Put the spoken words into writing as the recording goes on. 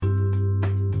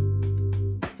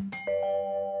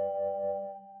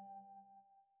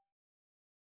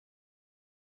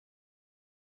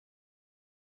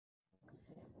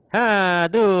Ha,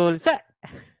 dulce.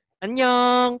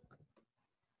 Annyeong.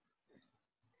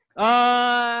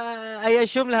 I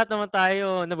assume lahat naman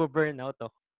tayo nababurnout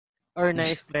or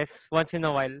na-stress once in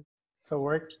a while. So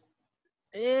work?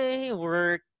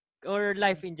 Work or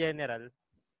life in general.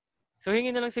 So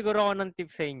hingi na lang siguro ako ng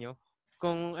tips sa inyo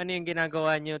kung ano yung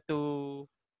ginagawa nyo to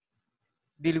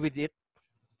deal with it.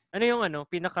 Ano yung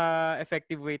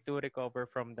pinaka-effective way to recover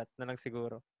from that na lang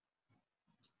siguro?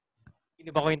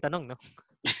 Hindi ba ko yung tanong, no?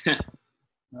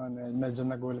 No, medyo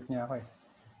nagulat niya ako eh.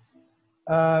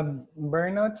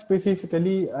 Burnout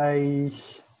specifically, I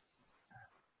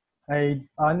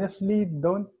honestly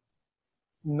don't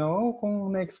know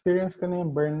kung na-experience ko na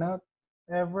yung burnout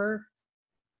ever.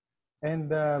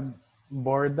 And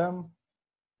boredom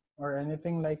or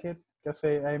anything like it.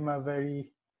 Kasi I'm a very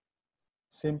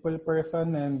simple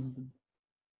person and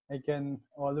I can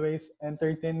always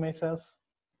entertain myself.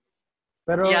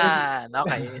 Pero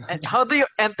okay. And how do you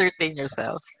entertain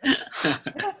yourself?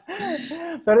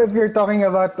 Pero if you're talking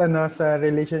about sa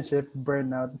relationship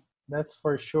burnout, that's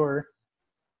for sure.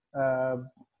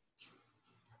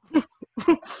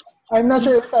 I'm not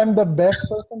sure if I'm the best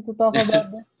person to talk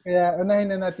about this. Kaya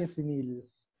unahin na natin si Neil.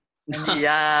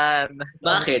 Yan.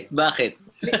 Bakit?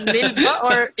 Neil ba?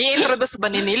 Or i-introduce ba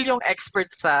ni Neil yung expert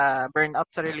sa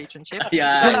burnout sa relationship?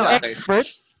 Yan. Okay. Expert?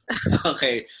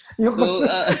 Okay. Yung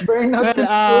burnout.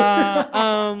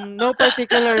 No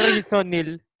particular reason,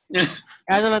 Neil.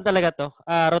 Ano lang talaga to?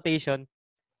 Rotation.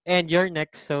 And you're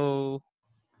next, so...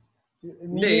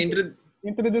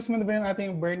 Introduce mo na ba yung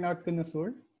ating burnout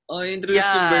connoisseur? Introduce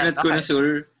ko yung burnout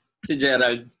connoisseur, si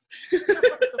Gerald.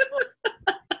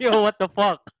 Yo, what the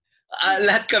fuck?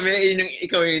 Lahat kami,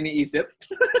 ikaw yung iniisip.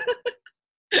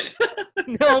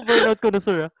 No, burnout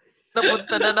connoisseur.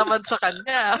 Napunta na naman sa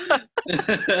kanya.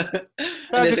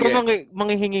 Sabi ko,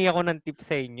 manghihingi ako ng tips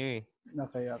sa inyo eh.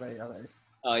 Okay.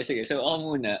 Okay, sige. So, ako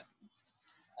muna.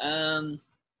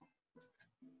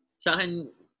 Sa akin,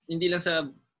 hindi lang sa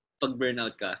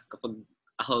pag-burnout ka, kapag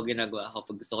ako ginagawa,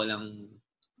 kapag gusto ko lang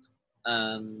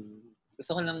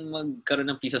magkaroon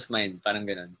ng peace of mind, parang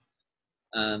ganun.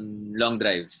 Long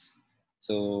drives.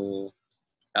 So,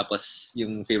 tapos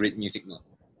yung favorite music mo.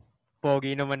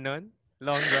 Pogi naman nun.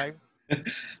 Long drive.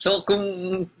 So, kung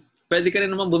pwede ka rin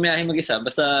naman bumiyahe mag-isa,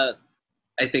 basta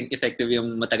I think effective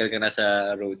yung matagal ka na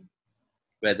sa road.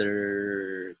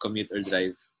 Whether commute or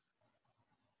drive.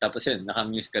 Tapos yun,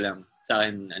 naka-muse ka lang. Sa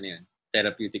akin, yun,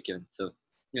 therapeutic yun. So,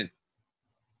 yun.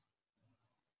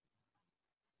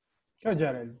 Ikaw,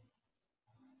 Jared.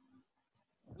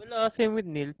 Wala, same with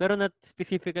Neil. Pero not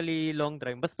specifically long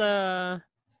drive. Basta,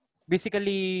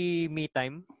 basically, me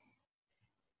time.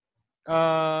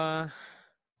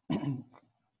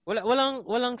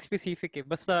 Walang specific eh.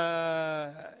 Basta,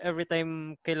 every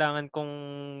time kailangan kong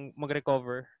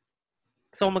mag-recover.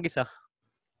 Gusto ko mag-isa.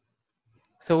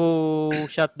 So,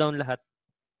 shut down lahat.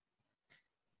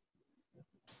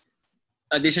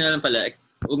 Additional lang pala,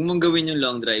 huwag mong gawin yung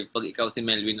long drive pag ikaw si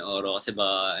Melvin Oro kasi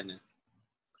baka,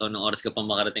 so, nung oras ka pa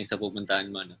makarating sa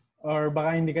pupuntahan mo, Or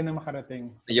baka hindi ka na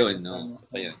makarating. Ayun, no? So,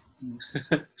 ayun.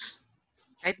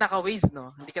 Kahit naka-Waze,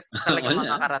 no? Hindi ka talaga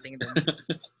makakarating doon.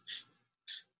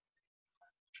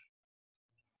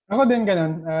 Ako din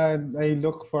ganun. I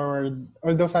look forward.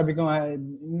 Although sabi ko nga,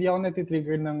 hindi ako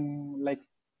natitrigger ng like,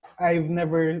 I've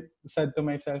never said to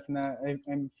myself na I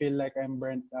feel like I'm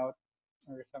burnt out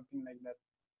or something like that.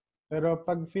 Pero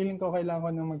pag feeling ko kailangan ko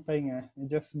nang magpahinga, I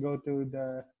just go to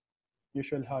the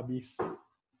usual hobbies.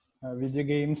 Video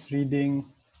games, reading.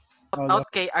 Out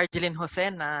kay Arjeline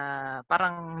Jose na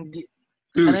parang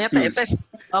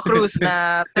Cruise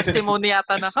na testimony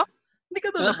yata na, hindi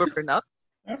ka doon na-burnout?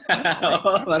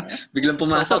 Biglang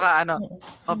pumasok.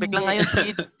 So, biglang ngayon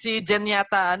si Jen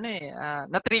yata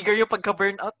na-trigger yung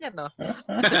pagka-burnout niya, no?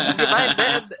 Di ba?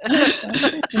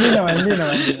 Hindi naman.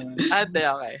 Hindi,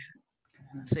 okay.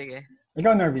 Sige.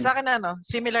 Ikaw, Norvin. Sa akin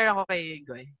similar ako kay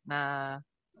Goy na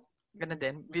gano'n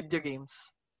din, video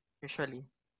games usually.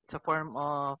 It's a form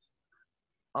of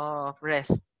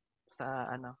rest sa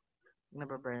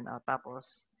nababurnout.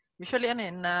 Tapos usually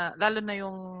na lalo na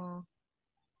yung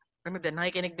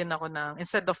nakikinig din ako ng,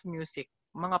 instead of music,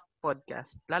 mga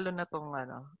podcast. Lalo na tong,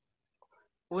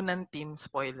 Unang Team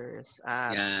Spoilers.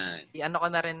 I-ano ko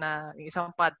na rin na yung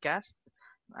isang podcast,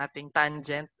 ating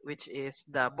Tangent, which is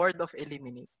the Board of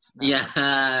Eliminates.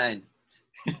 Yan!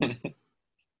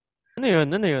 Ano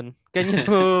yun? Can you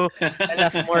tell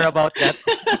us more about that?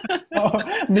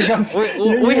 Because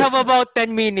we have about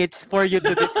 10 minutes for you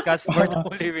to discuss Board of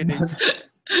Eliminates.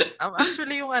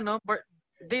 Actually, yung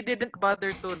they didn't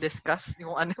bother to discuss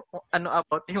yung ano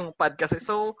about yung podcast.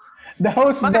 So, The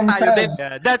hosts bakit tayo din? themselves.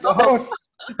 Yeah, that's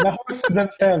The hosts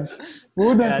themselves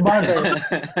wouldn't Yeah, bother.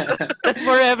 that's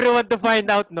for everyone to find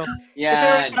out, no? Kasi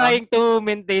we're Yan. trying to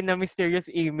maintain a mysterious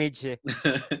image, eh.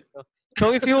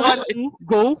 So if you want to,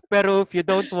 go. Pero if you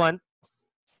don't want,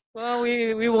 well,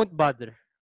 we won't bother.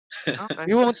 Okay.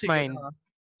 We won't Sige, mind.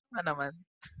 Ano naman.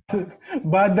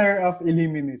 Bother of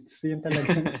eliminates. Yun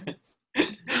talaga.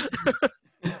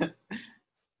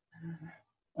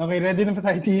 Okay, ready na ba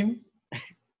tayo, team?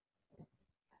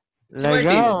 Si Martin.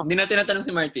 Lagaw. Hindi natin natanong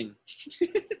si Martin.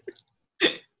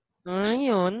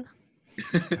 Ayun.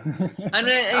 Ano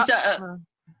yung isa?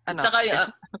 Ano? Tsaka yung...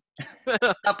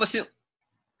 tapos yung...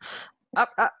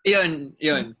 Yun.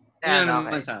 Yan, Yun ang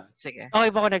okay. mansa. Sige. Okay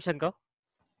ba connection ko?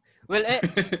 Well,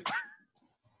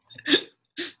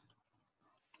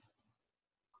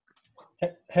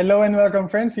 Hello and welcome,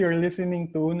 friends. You're listening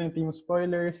to Unang Team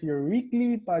Spoilers, your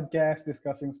weekly podcast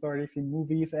discussing stories in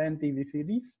movies and TV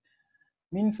series.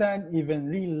 Minsan, even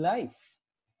real life.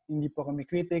 Hindi po kami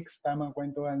critics, tamang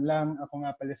kwentuhan lang. Ako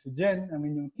nga pala si Jen, ang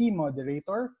inyong team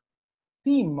moderator.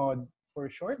 Team Mod for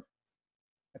short.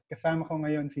 At kasama ko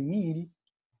ngayon si Neil,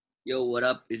 Yo, what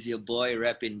up? Is your boy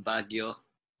repping Baguio?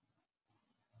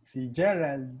 si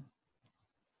Gerald,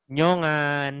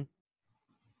 Nyongan.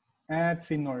 at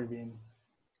si Norvin.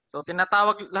 So,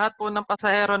 tinatawag lahat po ng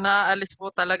pasahero na alis po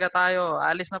talaga tayo.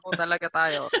 Alis na po talaga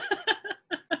tayo.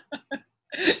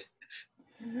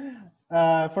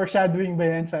 Foreshadowing ba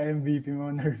yan sa MVP mo,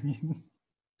 Norvin?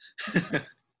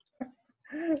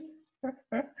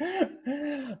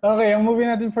 Okay, ang movie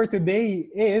natin for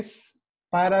today is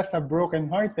Para sa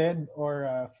Broken-Hearted or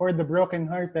For the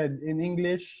Broken-Hearted in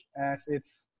English as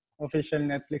its official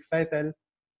Netflix title.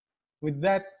 With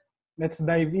that, let's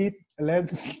dive it.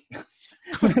 Let's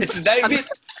dive it!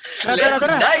 Let's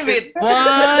Tara. dive it!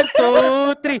 1,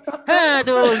 2, 3.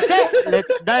 Hadol, set.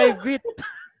 Let's dive it.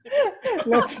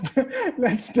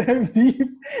 Let's dive deep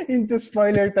into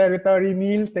spoiler territory.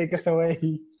 Neil, take us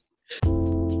away.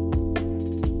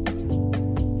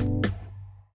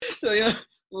 So yung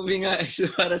movie nga is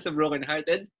Para sa Broken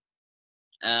Hearted.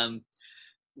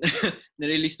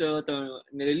 Nirelease to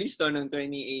noong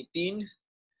 2018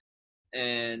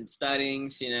 and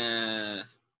starring sina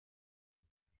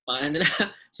pangalan nila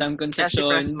Sam Cassie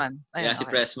Concepcion, Pressman. Ayun, si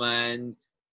okay. Pressman,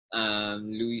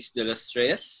 Luis de los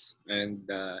Reyes, and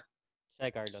Hi,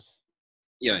 Carlos.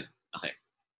 yun.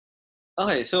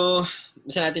 Okay, so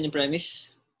basta natin yung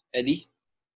premise. Eddie?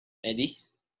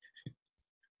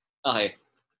 Okay.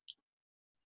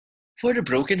 For the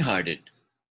broken-hearted,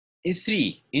 in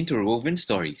 3 interwoven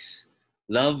stories,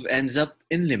 love ends up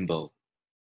in limbo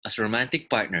as romantic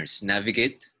partners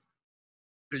navigate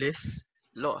Bliss,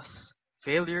 loss,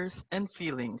 failures, and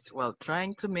feelings while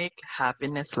trying to make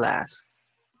happiness last.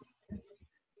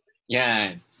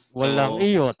 yan. Walang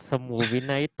iyot sa movie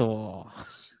na ito.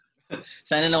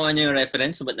 Sana nakuha niyo yung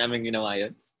reference, ba't namin ginawa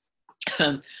yun?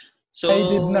 So,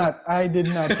 I did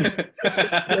not.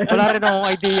 Wala rin akong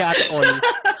idea at all.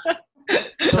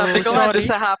 Sabi ko nga, sorry.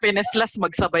 doon sa happiness last,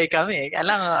 magsabay kami.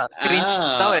 Alam, cringe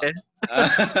daw eh.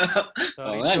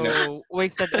 Sorry, Oo nga, no? so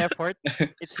wasted effort,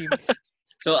 it seems.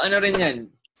 So, ano rin yan?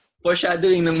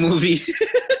 Foreshadowing ng movie.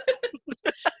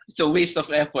 So, waste of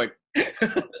effort.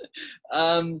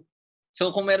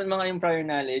 So, kung meron mga yung prior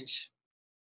knowledge,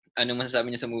 anong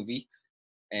masasabi niyo sa movie?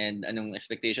 And anong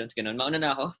expectations? Ganun. Mauna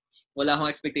na ako. Wala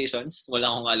akong expectations. Wala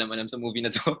akong alam-alam sa movie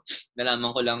na to.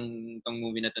 Nalaman ko lang tong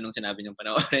movie na to nung sinabi niyong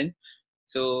panoorin.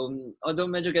 So, although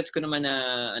medyo gets ko naman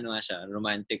na ano nga siya,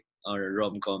 romantic or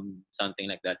rom-com, something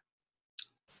like that.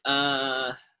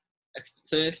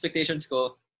 So, yung expectations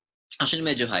ko, actually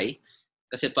medyo high.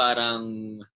 Kasi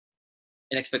parang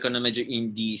in-expect ko na medyo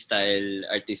indie style,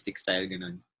 artistic style,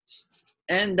 ganun.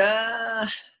 And,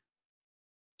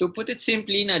 to put it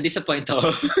simply, na-disappoint ako.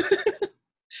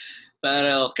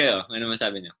 Pero okay, ano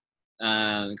masabi niyo?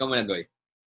 Ikaw muna, Goy.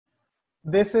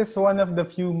 This is one of the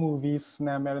few movies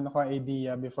na meron ako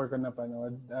idea before ko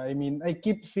napanood. I mean, I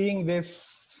keep seeing this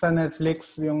sa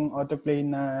Netflix, yung autoplay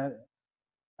na,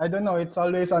 I don't know, it's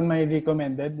always on my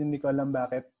recommended. Hindi ko alam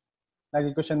bakit.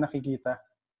 Lagi ko siya nakikita.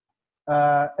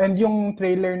 And yung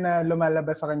trailer na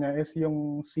lumalabas sa kanya is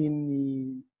yung scene ni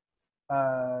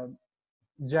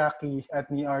Jackie at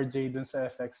ni RJ dun sa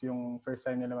FX, yung first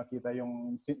time nila makita,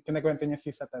 yung kinakwento niya si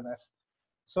Satanas.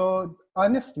 So,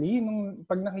 honestly, nung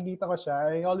pag nakikita ko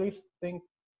siya, I always think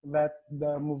that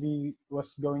the movie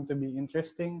was going to be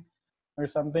interesting or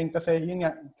something. Kasi yun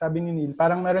nga, sabi ni Neil,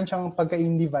 parang meron siyang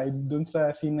pagka-indie vibe dun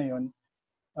sa scene na yun.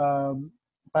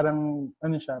 Parang,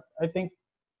 ano siya, I think,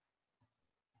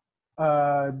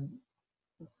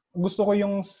 gusto ko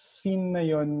yung scene na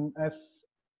yon as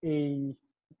a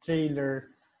trailer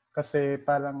kasi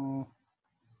parang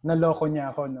naloko niya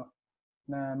ako, no?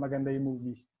 Na maganda yung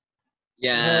movie.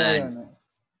 Yan. Ayun.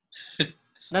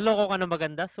 Naloko ka na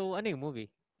maganda? So, ano yung movie?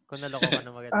 Kung naloko ka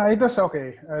na maganda. It was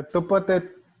okay. To put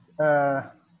it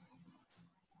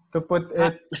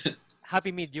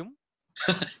Happy medium?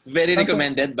 Very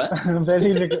recommended ba?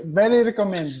 very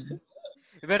recommend.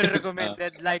 Very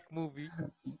recommended, like movie.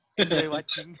 Enjoy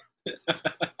watching.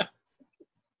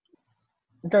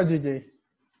 Ikaw, GJ.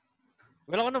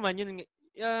 Well, ako naman, yun,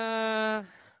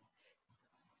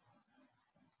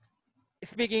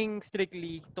 speaking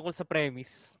strictly tungkol sa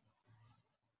premise,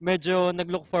 medyo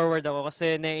nag-look forward ako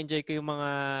kasi na-enjoy ko yung mga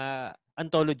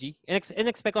anthology.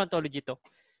 In-expect ko anthology to.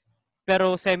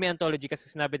 Pero semi-anthology kasi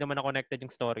sinabi naman na connected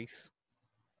yung stories.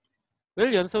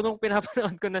 Well, yun. So, nung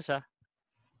pinapanood ko na siya,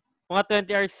 mga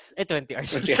 20 hours. 20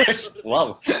 hours?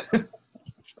 Wow!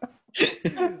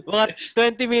 Mga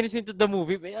 20 minutes into the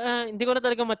movie, hindi ko na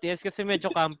talaga matiis kasi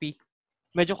medyo campy.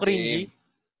 Medyo cringy.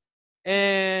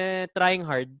 Trying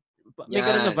hard. May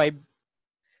ganun na vibe.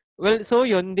 Well, so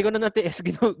yun, hindi ko na natiis.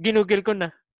 Ginugel ko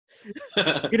na.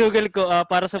 Ginugel ko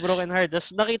para sa Broken Heart.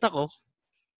 Tapos nakita ko,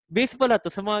 based pala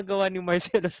to sa mga gawa ni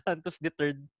Marcelo Santos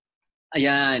III.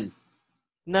 Ayan.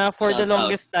 Na for Shout the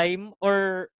longest time,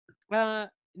 or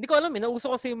hindi ko alam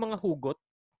nauso kasi yung mga hugot.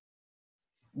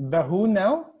 The Who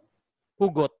now?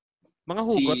 Hugot. Mga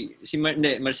hugot.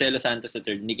 Marcelo Santos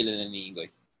III, hindi kilala ni Goy.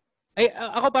 Ay,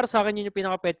 ako para sa akin yun yung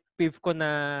pinaka-pet peeve ko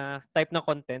na type ng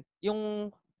content.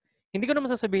 Yung, hindi ko naman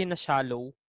sasabihin na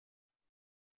shallow.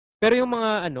 Pero yung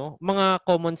mga, mga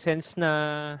common sense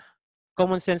na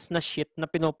shit na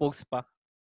pinopost pa.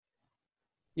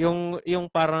 Yung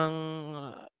parang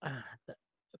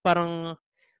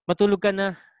matulog ka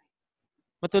na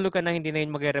hindi na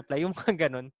yun mag-reply, yung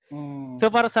mga ganun. So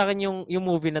para sa akin yung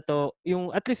movie na to,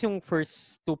 yung at least yung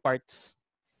first 2 parts,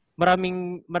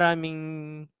 maraming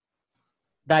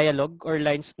dialogue or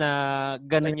lines na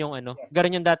ganun yung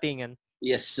ganun yung datingan.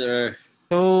 Yes, sir.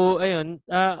 So ayun,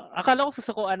 akala ko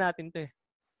susukuan natin to eh.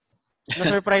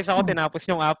 Na-surprise ako, tinapos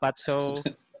yung 4. So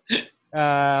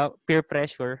peer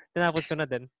pressure, tinapos ko na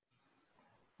din.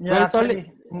 Yeah, well,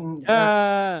 actually,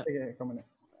 sige, come on.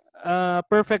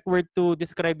 Perfect word to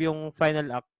describe yung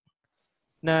final act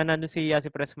na nandun si Yasi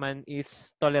Pressman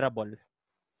is tolerable.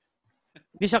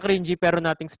 Hindi siya cringy pero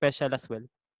nothing special as well.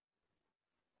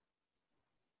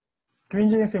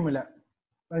 Cringy yung simula.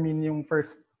 I mean, yung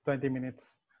first 20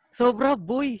 minutes. Sobra,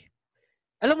 boy.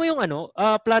 Alam mo yung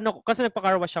plano ko, kasi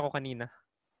nagpa-car wash ako kanina.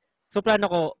 So plano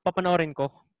ko, papanoorin ko.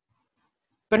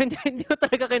 Pero hindi ko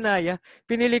talaga kinaya.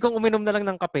 Pinili kong uminom na lang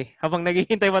ng kape habang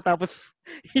naghihintay matapos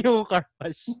yung car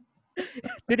wash.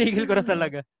 Tinigil ko na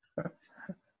talaga.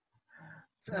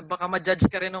 Baka ma-judge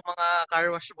ka rin ng mga car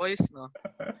wash boys, no?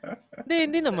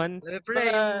 Hindi naman.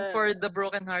 Praying for the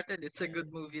broken-hearted. It's a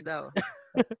good movie daw.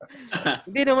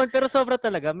 Hindi naman, pero sobra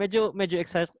talaga. Medyo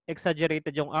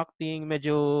exaggerated yung acting,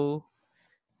 medyo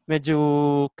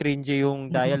cringy yung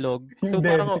dialogue. So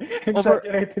parang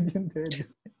exaggerated yung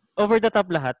dead. Over the top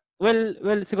lahat. Well,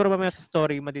 siguro mamaya sa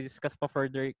story madidiscuss pa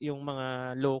further yung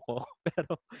mga loko.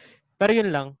 Pero yun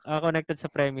lang, connected sa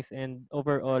premise and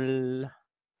overall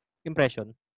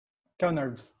impression. Ikaw,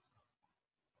 Nerves?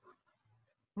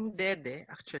 Hindi,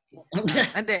 actually.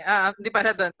 Hindi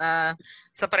pala doon.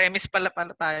 Sa premise pala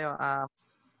tayo.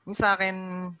 Yung sa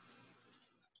akin,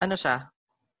 siya,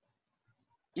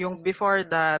 yung before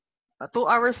that, 2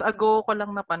 hours ago ko lang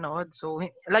napanood. So,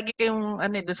 lagi kayong,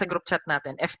 doon sa group chat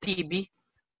natin, FTB.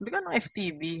 Hindi ko anong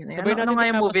FTB. Ano nga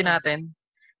yung movie natin?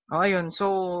 Ayun. So,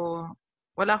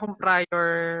 wala akong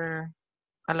prior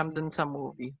alam dun sa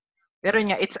movie. Pero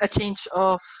it's a change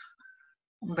of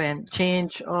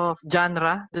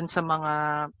genre dun sa mga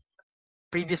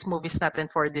previous movies natin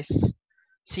for this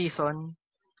season.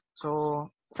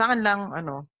 So, sa akin lang,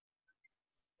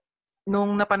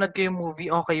 nung napanood ko yung movie,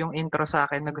 okay yung intro sa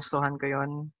akin, nagustuhan ko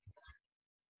yon.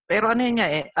 Pero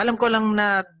alam ko lang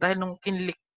na dahil nung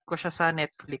kinlik ko siya sa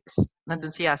Netflix, nandun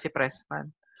si Yasi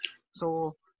Pressman.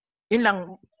 So, yun lang,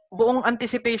 buong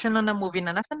anticipation na ng movie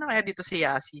na, nasan na kaya dito si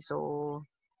Yasi? So,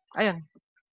 ayun.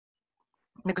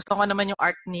 Nagustuhan ko naman yung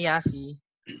art ni Yasi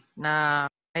na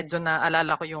medyo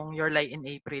naalala ko yung Your Lie in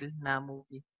April na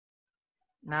movie.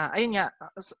 Na, ayun nga,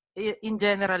 in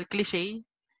general, cliche,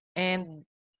 and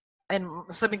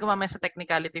sabihin ko mamaya sa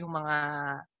technicality yung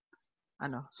mga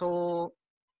so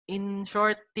in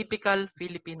short, typical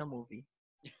Filipino movie.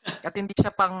 At hindi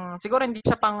siya hindi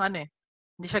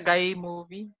siya gay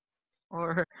movie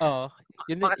or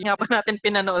bakit nga ba natin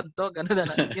pinanood to? Ganun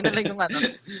na. Yun na lang yung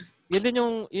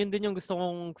Yun din yung gusto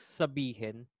kong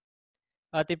sabihin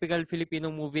typical Filipino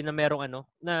movie na merong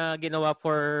na ginawa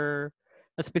for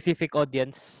a specific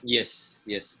audience. Yes.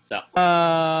 Exactly.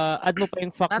 Add mo pa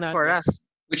yung fact Not na for us.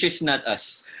 Which is not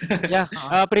us. Yeah,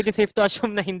 pretty safe to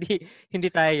assume na hindi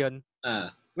tayo yun.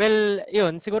 Well,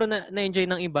 yun, siguro na-enjoy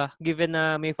ng iba given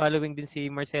na may following din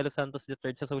si Marcelo Santos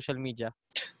III sa social media.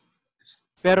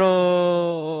 Pero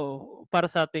para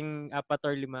sa ating 4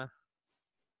 or 5,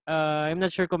 I'm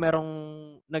not sure kung merong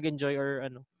nag-enjoy or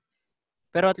ano.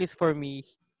 Pero at least for me,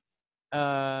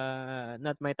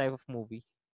 not my type of movie.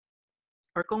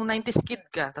 Or kung 90s kid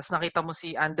ka, tapos nakita mo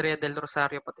si Andrea Del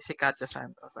Rosario pati si Katja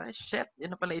Santos. Ay, shit, yun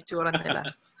na pala itsura nila.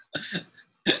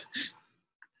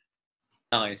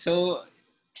 Okay, so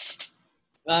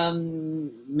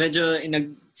medyo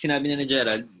sinabi niya ni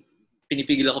Gerald,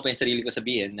 pinipigil ako pa yung sarili ko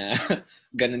sabihin na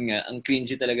ganun nga, ang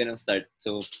cringy talaga ng start.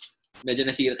 So, medyo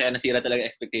nasira talaga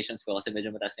expectations ko kasi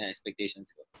medyo mataas nga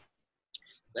expectations ko.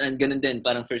 And ganun din,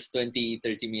 parang first 20-30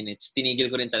 minutes,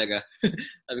 tinigil ko rin talaga.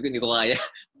 Sabi ko, hindi ko kaya.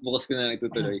 Bukas ko na lang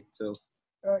itutuloy. So,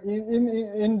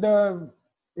 in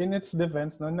its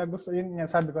defense, no,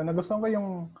 sabi ko, nagustuhan ko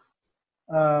yung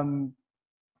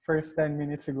first 10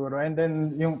 minutes siguro, and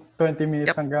then yung 20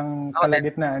 minutes hanggang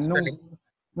kalagitnaan.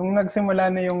 Nung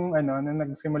nagsimula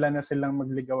na silang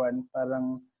magligawan,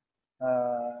 parang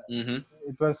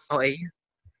it was okay.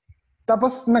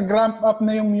 Tapos nag-ramp up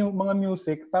na yung mga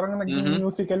music, parang naging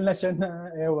musical na siya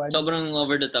na ewan. Sobrang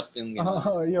over the top yung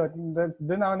yun.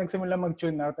 Doon ako nagsimula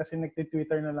mag-tune out kasi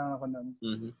nagti-Twitter na lang ako noon.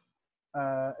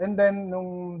 And then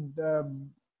nung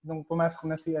pumasok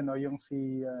na si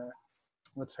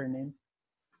what's her name?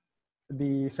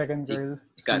 The second girl,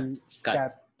 si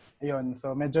Kat. Ayun.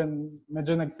 So medyo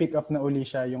nag-pick up na uli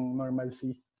siya yung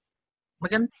normalcy.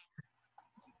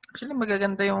 Actually,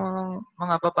 magaganda yung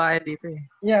mga babae dito eh.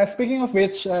 Yeah, speaking of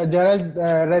which, Gerald,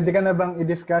 ready ka na bang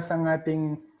i-discuss ang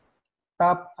ating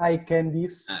top eye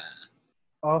candies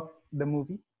of the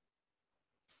movie?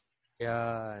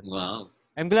 Yan. Wow.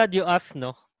 I'm glad you asked,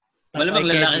 no?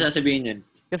 Malamang lalaki sasabihin yan.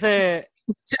 Kasi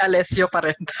si Alessio pa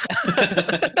rin.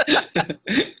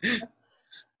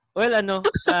 well,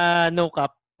 no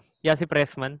cap. Si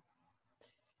Pressman.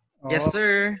 Yes,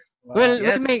 sir. Wow. Well,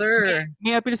 yes, sir.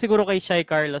 May appeal siguro kay Shy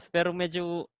Carlos, pero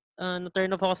medyo na-turn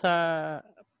off ako sa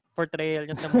portrayal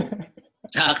niya sa movie.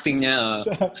 Sa acting niya.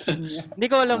 Hindi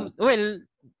ko alam. Well,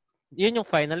 yun yung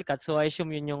final cut, so I assume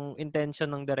yun yung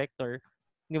intention ng director.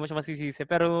 Hindi mo siya masisisi.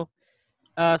 Pero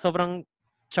sobrang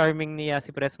charming niya si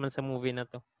Pressman sa movie na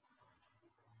to.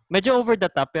 Medyo over the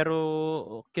top,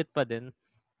 pero cute pa din.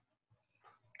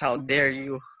 How dare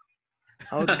you?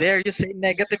 How dare you say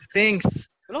negative things?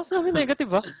 Wala ko sabi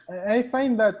negative, ba? I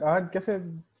find that odd kasi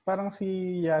parang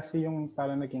si Yasi yung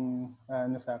parang naging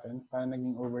sa akin, parang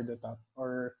naging over the top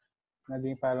or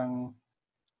naging parang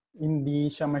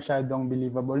hindi siya masyadong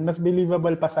believable. Mas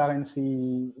believable pa sa akin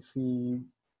si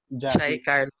Jackie. Shy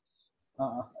Carl.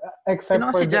 Except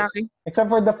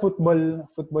for the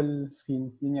football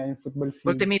scene. Yun nga, yung football scene.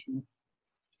 Ultimate.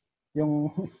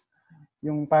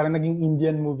 Yung parang naging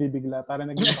Indian movie bigla. Parang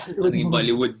naging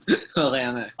Bollywood. Okay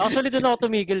nga. Actually, doon ako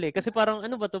tumigil eh. Kasi parang,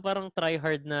 parang try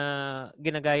hard na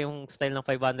ginagaya yung style ng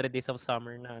 500 Days of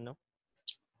Summer na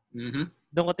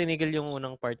Doon ko tinigil yung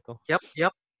unang part ko. Yup.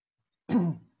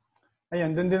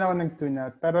 Ayun, doon din ako nag-tune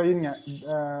out. Pero yun nga,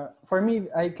 for me,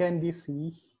 I can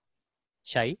see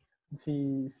Shy?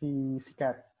 Si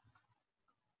Kat.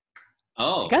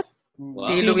 Oh. Si Kat? Wow.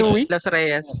 Si Luis Las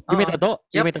Reyes. Yung may tato?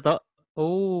 Yep. Yung may tato?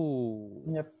 Oh.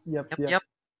 Yep.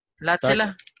 Lahat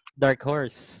sila. Dark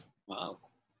Horse. Wow.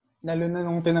 Lalo na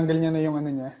nung tinanggal niya na yung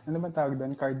niya. Ano ba tawag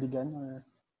doon? Cardigan? Or,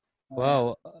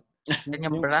 Wow.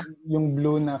 Yung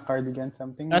blue na cardigan,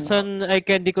 something. As an eye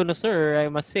candy connoisseur, I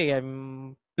must say,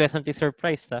 I'm pleasantly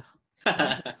surprised.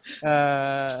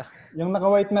 Yung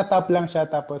naka-white na top lang siya,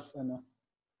 tapos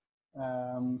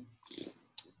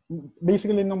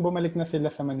basically nung bumalik na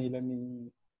sila sa Manila ni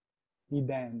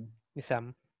Dan. Ni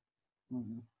Sam.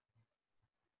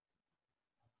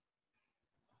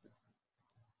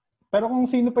 Pero kung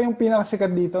sino pa yung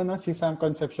pinakasikat dito, no? Si Sam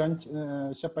Concepcion,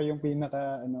 siya pa yung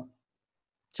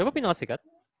Siya ba pinakasikat?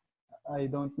 I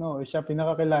don't know. Siya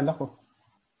pinakakilala ko.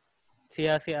 Si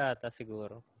Yasi ata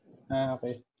siguro.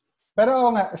 Okay.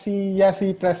 Pero nga, si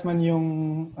Yasi Pressman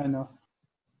yung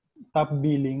top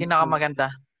billing.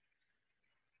 Pinakamaganda.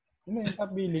 Yung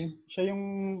top billing. Siya yung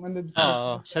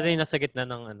siya din nasa gitna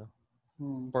ng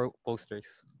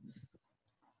posters.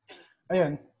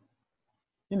 Ayun.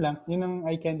 Yun lang. Yun ang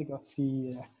eye candy ko.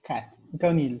 Si Kat.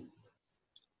 Ikaw, Neil.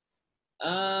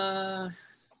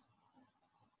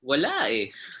 Wala eh.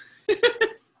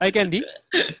 Eye candy?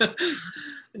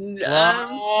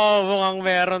 Wow, mukhang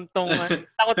meron tong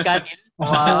takot ka, Neil.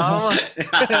 Wow.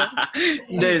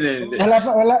 Hindi.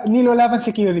 Wala pang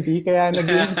security, kaya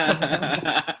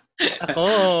Ako,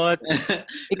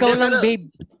 ikaw Hindi, lang, pero- babe.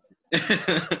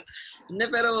 Hindi,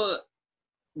 pero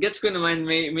gets ko naman,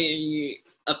 may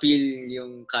appeal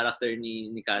yung character ni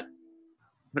Kat.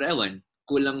 Pero ewan,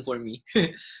 kulang for me.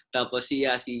 Tapos si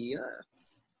Yasi,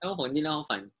 ewan ko, hindi lang ako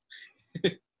fan.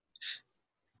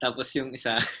 Tapos yung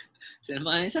isa, sino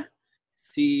ba isa?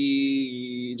 Si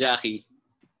Jackie.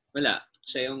 Wala.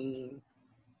 Siya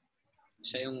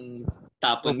yung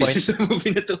tapon 2 points. sa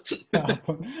movie na to.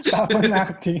 tapon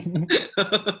acting.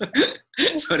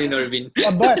 Sorry, Norvin.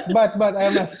 But I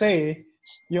must say,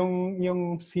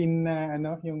 yung scene na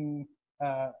yung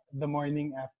the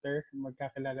morning after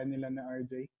magkakilala nila na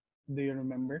RJ. Do you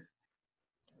remember?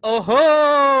 Oho!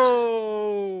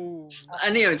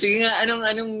 Ano yun? Sige nga,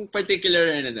 anong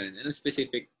particular doon? Anong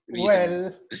specific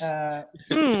reason?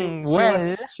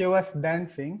 Well, she was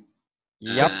dancing.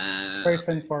 Yup. First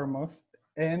and foremost.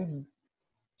 And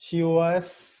she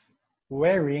was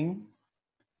wearing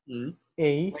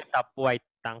a White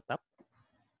tank top.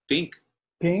 Pink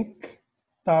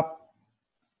top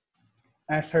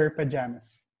as her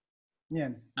pajamas.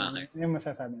 Yan. Okay. Yung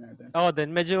masasabi natin. Ako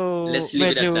din, medyo... Let's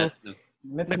leave it at that. No?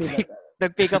 Let's leave it at that.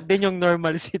 Nag-pick up din yung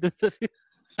normalcy doon.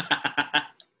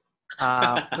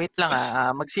 Wait lang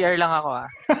mag-CR lang ako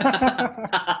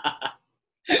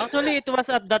Actually, it was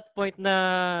at that point na...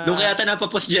 Doon kaya ata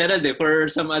napapos Gerald for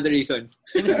some other reason.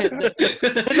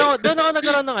 Doon ako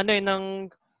nagkaroon ng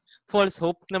false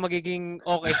hope na magiging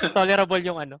okay, tolerable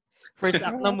yung first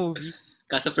act na movie.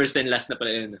 Kaso first and last na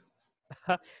pala yun.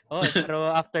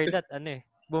 Pero after that,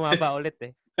 bumaba ulit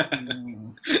eh.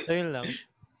 So yun lang.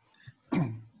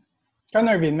 Ikaw,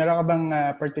 Norvin, meron ka bang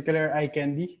particular eye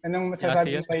candy? Anong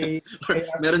masasabi mo kay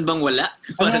Meron bang wala?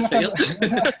 Para sa'yo?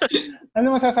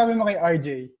 Ano masasabi mo kay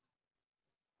RJ?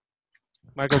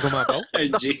 Marco Gumapaw?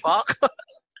 The RJ. fuck?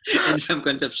 In some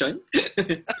conception?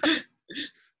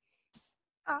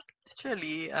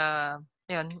 Actually,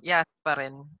 yun, yes pa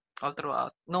rin all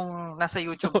throughout. Nung nasa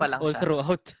YouTube pa lang All siya.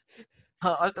 throughout.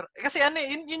 Kasi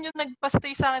yun yung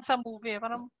nagpa-stay sa akin sa movie.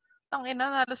 Parang,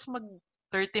 tangina, halos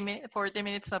 40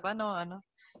 minutes na ba, no?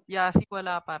 Yasik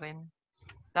wala pa rin.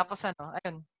 Tapos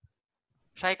ayun,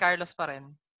 Shy Carlos pa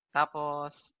rin.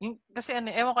 Tapos, kasi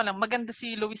ewan ko lang, maganda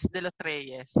si Luis de los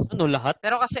Reyes. Lahat?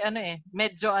 Pero kasi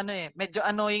medyo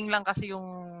annoying lang kasi yung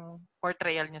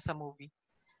portrayal niya sa movie.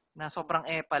 Na sobrang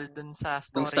epal dun sa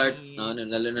story. Nung start,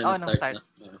 lalo na nung start.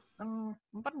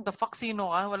 Parang the fuck,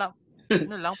 sino ka? Wala,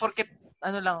 lang, porket,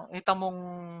 ita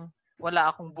mong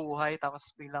wala akong buhay, tapos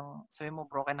biglang, sabi mo,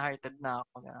 broken-hearted na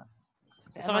ako.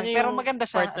 Pero maganda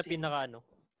siya. Part na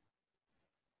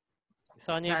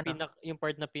sa kanya yung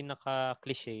part na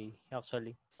pinaka-cliche,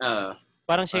 actually.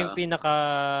 Parang siya yung pinaka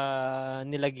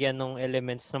nilagyan ng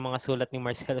elements ng mga sulat ni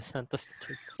Marcelo Santos.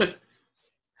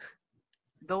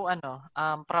 Though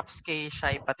props kay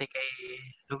Shai pati kay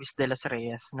Luis de los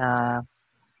Reyes na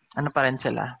pa rin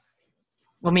sila.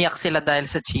 Umiyak sila dahil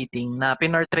sa cheating na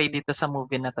pinortray dito sa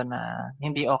movie na to na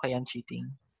hindi okay ang cheating.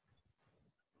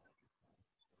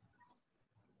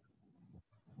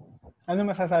 Ano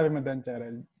masasabi mo doon,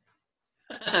 Gerald?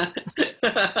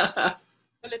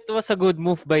 Well, it was a good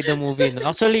move by the movie.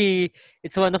 No? Actually,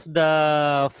 it's one of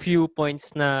the few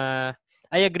points na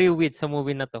I agree with sa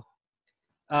movie na to.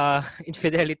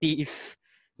 Infidelity is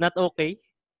not okay.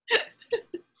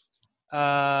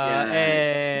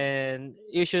 And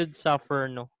you should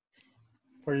suffer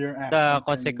for your actions, the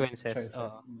consequences.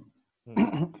 So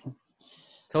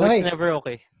okay. It's never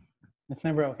okay. It's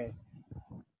never okay.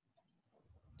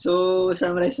 So,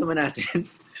 summarize naman natin.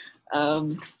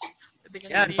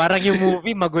 Yan, parang yung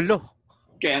movie magulo.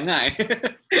 Kaya nga eh.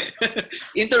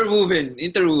 Interwoven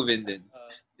din.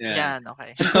 Yan,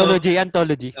 okay.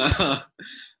 Anthology.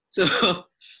 So,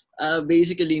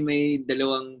 basically may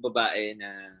dalawang babae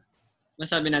na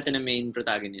masabi natin na main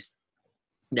protagonist.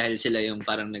 Dahil sila yung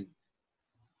parang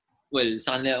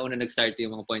sa kanila una nag-start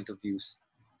yung mga point of views.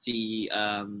 Si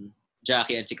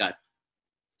Jackie and si Kat.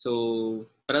 So,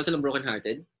 parang silang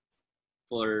broken-hearted.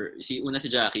 Una si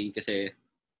Jackie kasi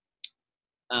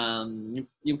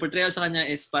yung portrayal sa kanya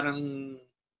is parang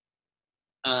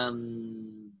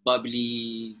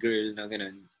bubbly girl na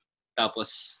ganun.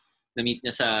 Tapos, na-meet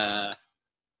niya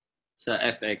sa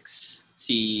FX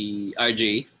si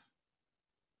RJ.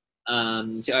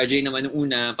 Si RJ naman nung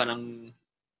una, parang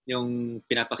yung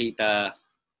pinapakita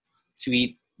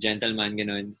sweet, gentleman,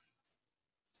 ganun.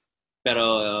 Pero,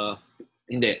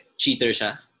 hindi. Cheater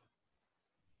siya.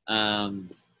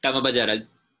 Tama ba, Gerald?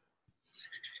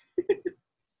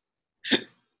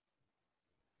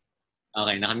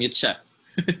 Okay, nakamute siya.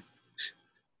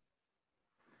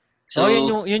 So,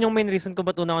 yun yung main reason ko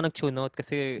ba't una ako nag-tune out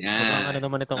kasi sobrang ano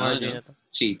naman itong RJ no? na to.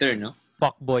 Cheater, no?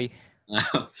 Fuckboy.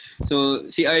 So,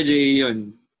 si RJ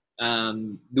yun,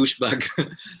 douchebag.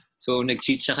 So,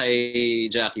 nag-cheat siya kay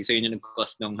Jackie. So, yun yung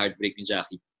nag-cause ng heartbreak ni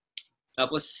Jackie.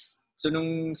 Tapos, so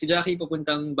nung si Jackie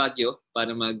papuntang Baguio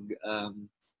para mag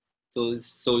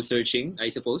soul searching, I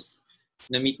suppose,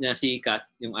 na-meet niya si Kath,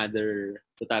 yung other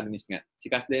protagonist nga. Si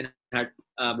Kath din,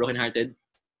 broken-hearted.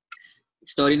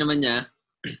 Story naman niya,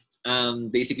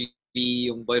 basically,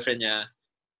 yung boyfriend niya,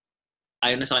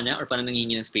 ayaw na sa kanya or parang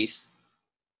nangingi ng space.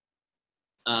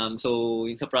 So,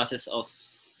 yung sa process of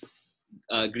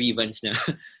grievance niya,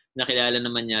 nakilala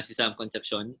naman niya si Sam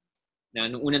Concepcion, na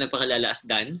nung una nagpakilala as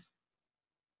Dan.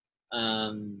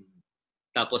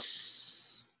 Tapos,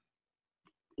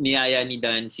 niyaya ni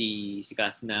Dan si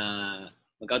Kath na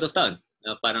mag-out of town.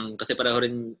 Parang, kasi pareho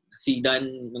rin, si Dan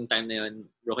nung time na yun,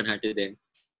 broken-hearted din.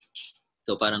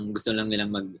 So, parang gusto lang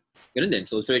nilang ganun din,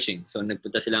 soul searching. So,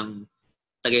 nagpunta silang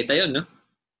Tagaytay yun, no?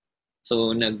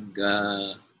 So,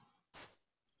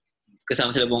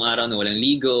 kasama sila buong araw na walang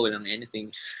ligo, walang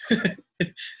anything.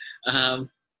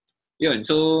 Yun,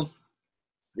 so,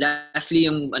 lastly,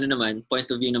 yung point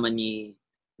of view naman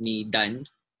ni Dan,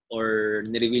 or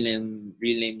nireveal na yung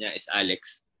real name niya is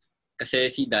Alex. Kasi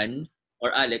si Dan, or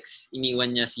Alex,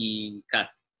 iniwan niya si Kath.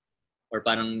 Or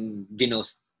parang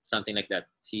ginost, something like that,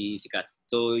 si Kath.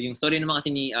 So, yung story naman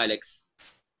kasi ni Alex,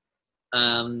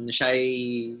 parang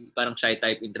shy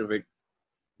type introvert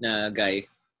na guy.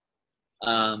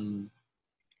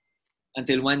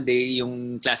 Until one day,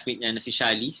 yung classmate niya na si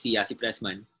Shally, si Yasi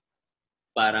Pressman,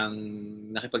 parang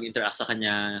nakipag-interact sa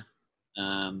kanya.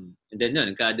 And then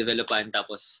yun, nagka-developan.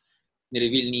 Tapos,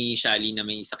 nireveal ni Shally na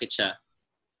may sakit siya.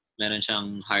 Meron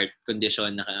siyang heart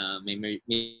condition na may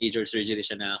major surgery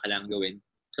siya na kailangan gawin.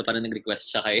 So, parang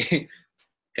nag-request siya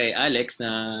kay Alex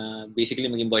na basically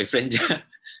maging boyfriend niya.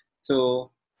 So,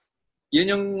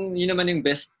 yun naman yung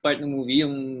best part ng movie,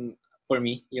 for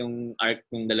me, yung arc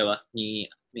ng dalawa ni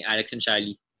Alex and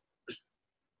Shally.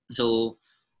 So,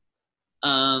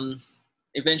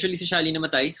 eventually si Shally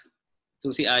namatay.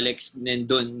 So si Alex, then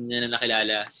doon niya na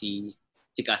nakilala si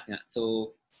Kath nga.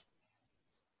 So,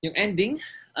 yung ending,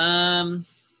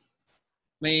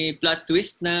 may plot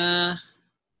twist na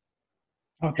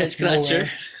head scratcher.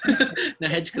 Na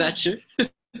head scratcher.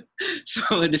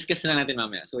 So, discuss na natin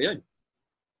mamaya. So, yun.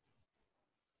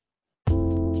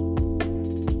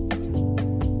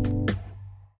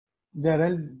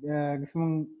 Gerald, gusto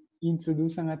mong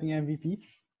introduce ang ating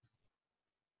MVPs?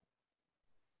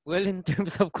 Well, in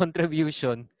terms of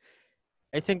contribution,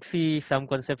 I think si Sam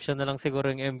Concepcion na lang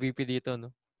siguro yung MVP dito, no?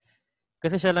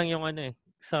 Kasi siya lang yung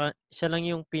siya lang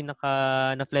yung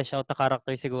pinaka na-flesh out na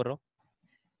character siguro.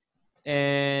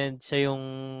 And siya yung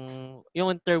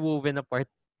interwoven na part.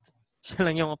 Siya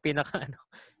lang yung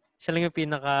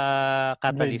pinaka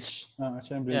catalyst.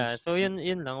 Siya yung bridge. Yeah, so yun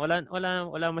lang.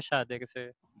 Wala masyado kasi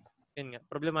yun nga,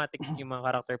 problematic yung mga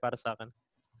character para sa akin.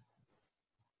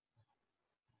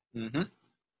 Mm-hmm.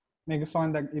 May gusto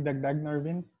kang idagdag,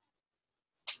 Norvin?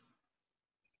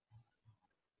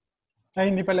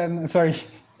 Ay, hindi pala. Sorry.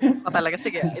 Talaga,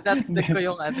 sige. Idadagdag ko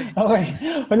yung Okay.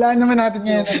 Wala naman natin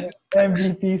ngayon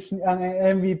ang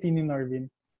MVP ni Norvin.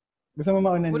 Gusto mo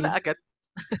mauna Wala agad.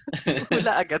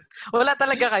 Wala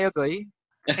talaga kayo, Goy?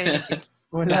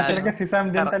 Wala talaga. Si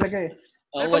Sam din talaga eh.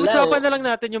 Pag-usapan na lang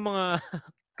natin yung mga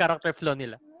character flaw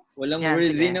nila. Walang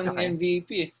worthy ng MVP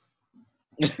eh.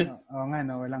 Oo nga,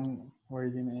 no? Walang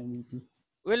worthy ng MVP.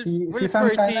 Well, si Sam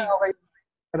sana okay.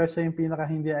 Pero siya yung pinaka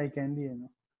hindi eye candy, no?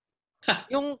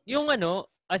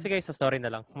 sige, sa story na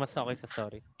lang. Mas okay sa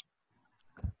story.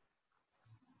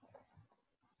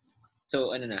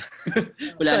 So, ano na?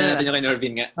 Wala na natin yung kay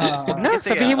Norvin nga. Huwag na.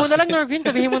 Sabihin mo na lang, Norvin.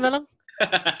 Sabihin mo na lang.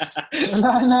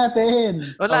 Wala natin.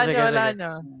 Wala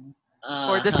nyo.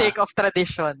 For the sake of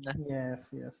tradition.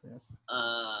 Yes.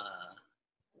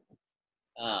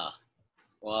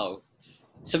 Wow.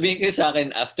 Sabihin kayo sa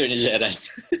akin after ni Gerald.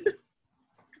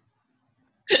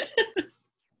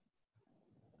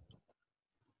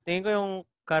 Tingin ko yung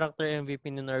character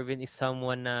MVP ni Norvin is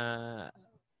someone na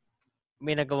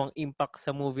may nagawang impact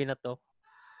sa movie na to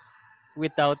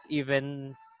without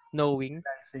even knowing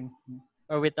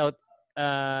or without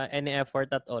any effort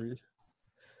at all.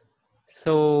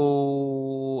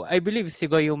 So, I believe si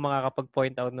Goy yung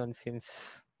makakapag-point out nun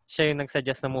since siya yung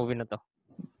nagsuggest na movie na to.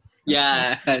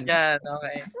 Yan,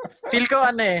 okay. Feel ko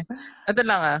ito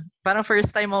lang parang first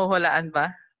time mahuhulaan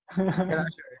ba? Hindi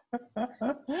sure.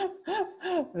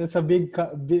 It's a big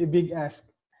ask.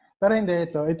 Pero hindi,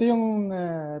 ito yung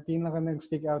pinaka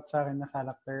nag-stick out sa akin na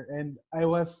character, and I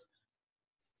was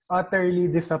utterly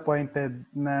disappointed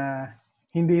na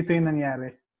hindi ito yung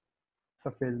nangyari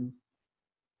sa film.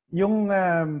 Yung,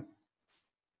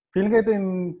 feeling ko ito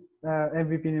yung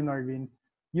MVP ni Norvin.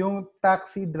 Yung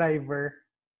taxi driver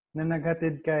na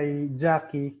naghatid kay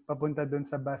Jackie papunta doon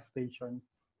sa bus station.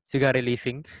 Si Gary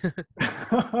Leasing.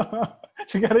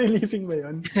 Si Gary Leasing ba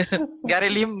yun? Gary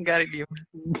Lim. Gary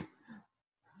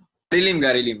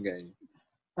Lim.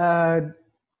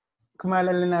 Kung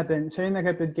maalala natin, siya yung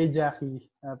naghatid kay Jackie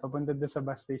papunta doon sa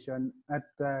bus station. At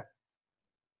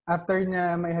after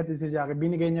niya maihatid si Jackie,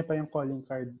 binigay niya pa yung calling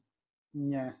card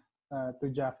niya to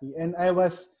Jackie. And I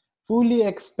was fully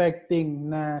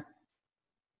expecting na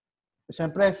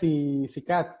siyempre si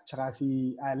Kat tsaka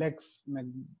si Alex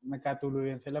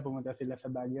nagkatuluyan sila, pumunta sila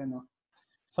sa Baguio, no?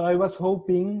 So I was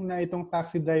hoping na itong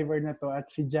taxi driver na to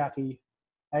at si Jackie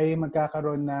ay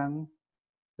magkakaroon ng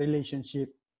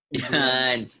relationship.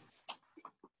 Yan.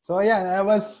 So ayan, I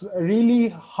was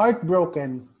really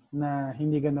heartbroken na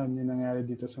hindi ganon yung nangyari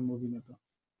dito sa movie na to.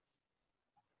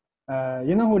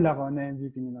 Yun ang hula ko na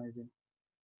MVP ni Norvin.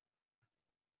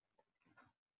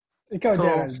 Ikaw, So,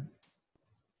 Gerald.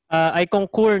 I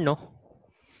concur, no?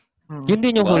 Yun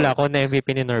din yung Wow. hula ko na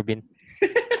MVP ni Norvin.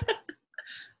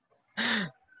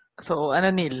 So,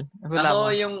 ano, Neil? Hula mo.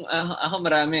 Ako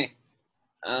marami.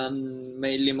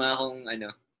 May 5 akong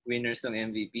winners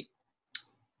ng MVP.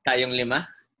 Tayong 5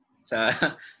 sa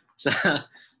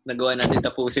nagawa natin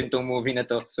tapusin tong movie na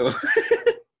to. So,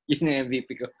 yun ang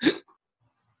MVP ko.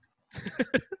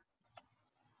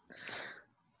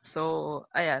 So,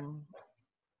 ayan.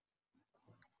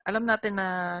 Alam natin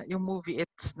na yung movie,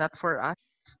 it's not for us.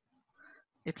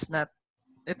 It's not,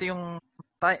 ito yung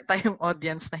tayong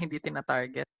audience na hindi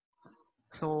tina-target.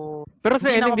 So, Pero sa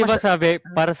Hindi na ending, ako di ba sabi,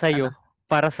 para sa iyo,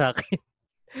 para sa akin.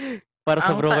 Para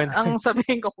sa broken. ang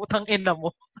sabihin ko, putang ina mo.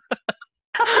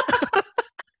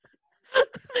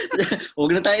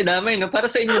 Huwag na tayo damay, no? Para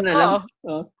sa inyo na lang.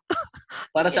 Oo. Oh.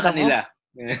 Para sa Ina mo. kanila.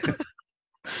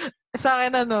 Sa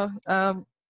akin,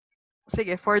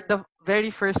 sige, for the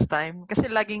very first time, kasi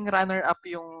laging runner-up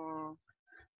yung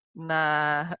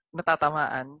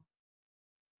natatamaan.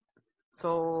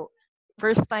 So,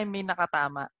 first time may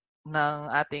nakatama ng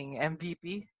ating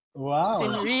MVP. Wow. As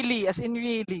in really.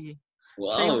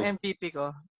 Siya yung Wow. MVP ko.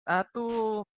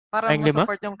 Para Sayang 5?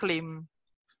 ma-support yung claim.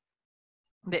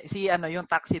 Hindi, yung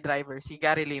taxi driver, si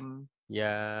Gary Lim.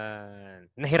 Yan.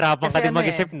 Nahirapan Kasi ka din ano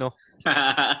mag-isip, no?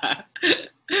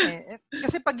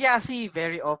 Kasi pag Yasi,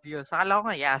 very obvious. Akala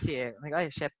ko nga Yasi eh. Ay,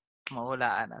 shit,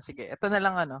 mahulaan na. Sige, ito na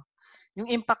lang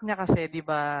Yung impact niya kasi, di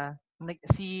ba,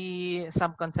 si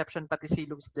Sam Concepcion pati si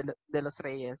Luz de los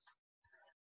Reyes.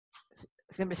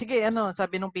 Sige,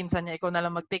 sabi nung pinsan niya, ikaw na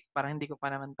lang mag-take para hindi ko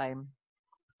pa naman time.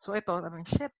 So ito,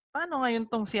 shit, paano ngayon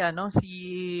tong si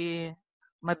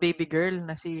my baby girl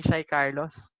na si Shai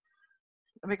Carlos?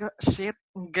 Sabi ko, shit,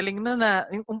 ang galing na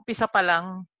yung umpisa pa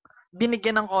lang,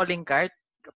 binigyan ng calling card.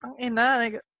 Ang ina,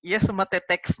 yes,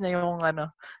 mate-text niya yung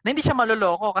na hindi siya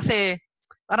maluloko kasi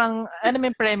parang may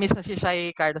premise na si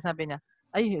Shai Carlos, sabi niya,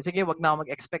 ay, sige, wag na ako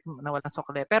mag-expect na walang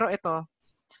sukle. Pero ito,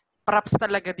 props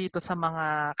talaga dito sa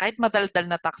mga, kahit madaldal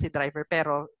na taxi driver,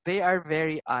 pero they are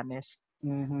very honest.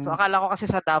 Mm-hmm. So, akala ko kasi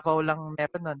sa Davao lang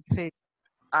meron nun. Kasi,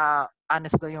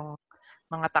 honest daw yung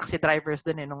mga taxi drivers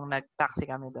dun nung nag-taxi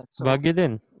kami dun. So, Baguio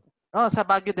din. sa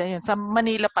Baguio din yun. Sa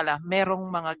Manila pala, merong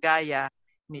mga gaya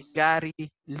ni Gary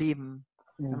Lim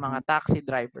ng mga taxi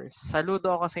drivers.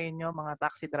 Saludo ako sa inyo, mga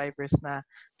taxi drivers na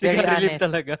very Relief honest.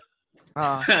 talaga.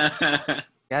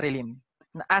 Gary Lim.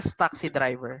 As taxi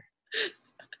driver.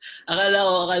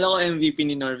 Akala ko MVP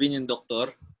ni Norvin yung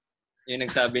doktor. Yung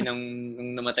nagsabi nung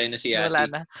namatay na si Yasi. Wala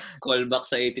na. Callback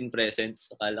sa 18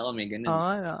 Presents. Akala ko may ganun.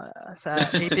 Sa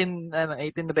 18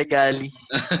 regali.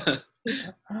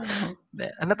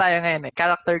 Ano tayo ngayon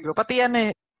character group. Pati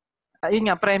ayun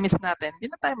nga, premise natin. Hindi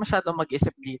na tayo masyadong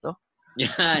mag-isip dito.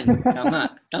 Yan.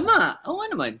 Tama. Oo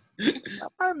naman.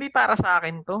 Hindi para sa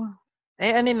akin to.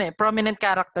 Prominent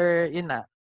character, yun na.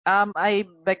 I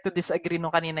beg to disagree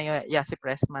nung kanina yung Yasi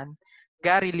Pressman.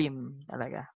 Gary Lim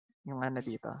talaga. Yung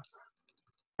dito.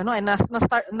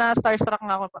 Na-starstruck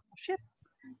nga ako. Shit.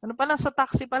 Pa lang sa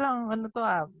taxi pa lang,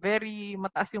 very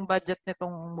mataas yung budget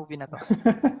nitong movie na to.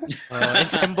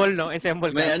 Ensemble, no? Ensemble.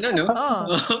 May no?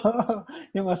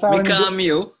 Yung asawa May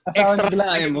cameo. Extra ni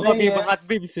Gladys mo. Reyes. Viva Hot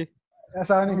Babes, eh.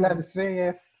 Asawa ni Gladys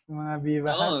Reyes. Mga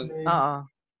Viva Hot Babes. Oo.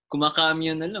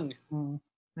 Kumakameo na lang.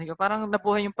 Parang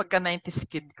nabuhay yung pagka 90s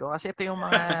kid ko. Kasi ito yung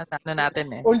mga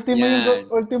natin eh.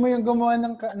 Ultimo yung gumawa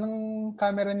ng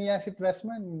camera niya si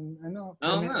Pressman.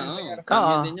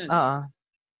 Cameo din yun. Oo.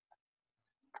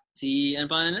 Si, ano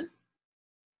pangalan nun?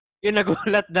 Yung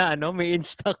nagulat na, may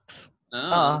Instax.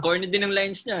 Corny din ng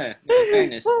lines niya. In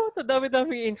fairness.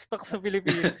 Dami-dami in stock sa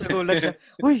Pilipinas. Nagulat siya.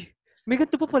 Uy, may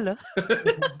ganito pa pala.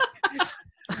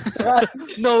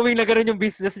 Knowing na ganun yung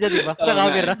business niya, di ba? Sa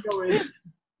camera.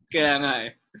 Kaya nga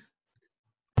eh.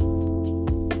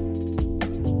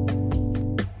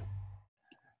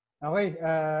 Okay,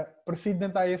 proceed na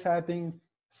tayo sa ating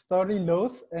story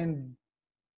lows and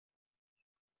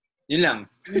Yun lang.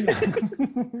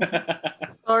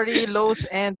 Story lows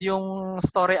and yung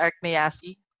story arc ni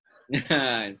Yasi.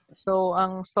 So,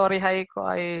 ang story high ko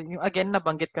ay, yung again,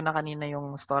 nabanggit ko na kanina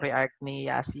yung story arc ni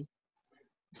Yasi.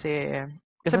 Kasi,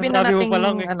 sabihin na natin,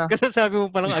 Kasasabi mo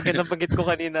pa lang agad, nabanggit ko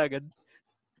kanina agad.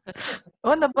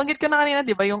 Nabanggit ko na kanina,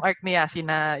 di ba, yung arc ni Yasi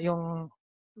na yung,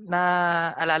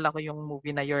 naalala ko yung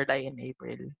movie na Your Lie in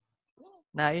April.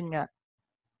 Na, yun nga,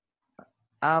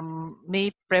 may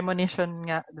premonition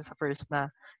nga sa first na,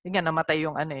 yun nga, namatay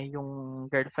yung, yung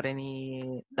girlfriend ni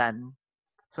Dan.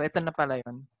 So, ito na pala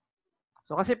yun.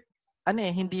 So, kasi,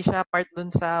 hindi siya part dun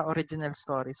sa original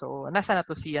story. So, nasa na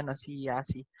to si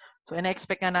Yasi. So,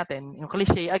 ina-expect nga natin, yung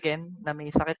cliche again, na may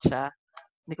sakit siya.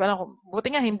 Hindi ko alam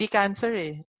buti nga, hindi cancer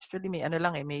eh. Actually, may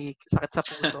may sakit sa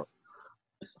puso.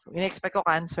 So, ina-expect ko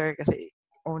cancer kasi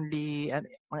only,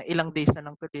 mga ilang days na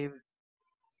lang to live.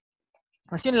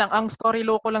 Mas yun lang, ang story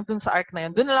low ko lang dun sa arc na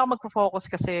yun. Dun na lang ako magpo-focus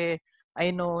kasi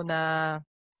I know na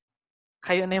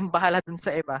kayo na yung bahala dun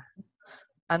sa iba.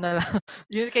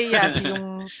 Yun kay Yasi,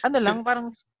 yung,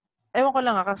 parang, ewan ko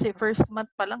lang kasi first month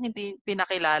pa lang, hindi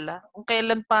pinakilala. Kung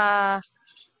kailan pa,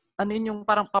 yun yung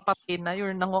parang papatkin na,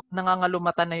 yun,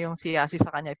 nangangalumata na yung si Yasi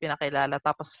sa kanya, pinakilala.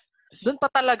 Tapos, dun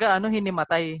pa talaga,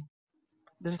 hinimatay.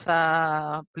 Dun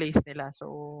sa place nila. So,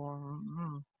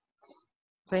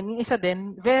 So, yung isa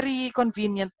din, very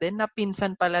convenient din na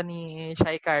pinsan pala ni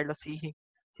Shy Carlos si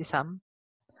Sam.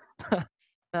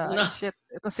 Shit,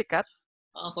 itong si Kat.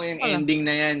 Ako yung ending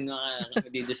na yan.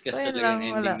 Di-discuss so, talaga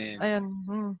yung ending na yan. Ayun.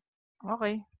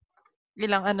 Okay.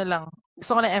 Ilang lang.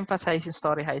 Gusto ko na emphasize yung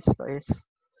story highs ko is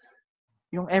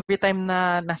yung every time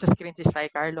na nasa screen si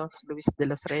Shy Carlos, Luis de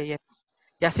los Reyes,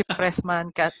 Yasi Pressman,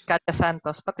 Katya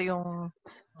Santos, pati yung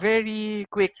very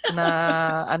quick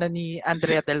na ni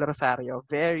Andrea Del Rosario.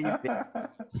 Very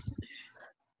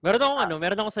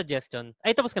Meron akong suggestion.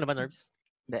 Ay, tapos ka na ba, Nerves?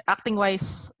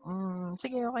 Acting-wise,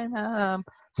 sige, okay na.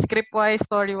 Script-wise,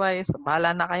 story-wise,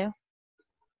 bahala na kayo.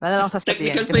 Wala na lang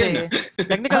sasabihin. Technical pa yun.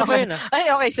 Technical pa yun. Ay,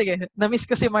 okay, sige. Na-miss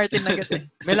ko si Martin agad eh.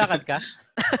 May lakad ka?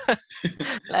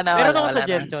 Meron akong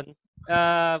suggestion.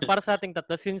 Para sa ating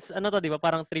tatlo, since di ba,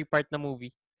 parang 3-part na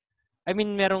movie. I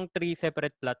mean, merong 3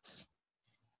 separate plots.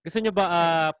 Gusto nyo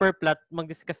ba per plot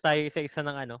mag-discuss tayo isa-isa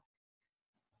ng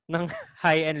ng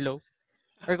high and low?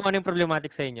 Or kung ano yung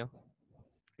problematic sa inyo?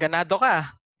 Ganado ka.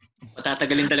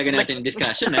 Patatagalin talaga natin yung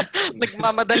discussion, eh.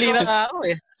 Nagmamadali na nga ako,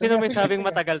 eh. Sino may sabing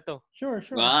matagal to? Sure.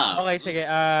 Wow. Okay, sige.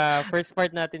 First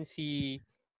part natin si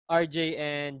RJ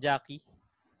and Jackie.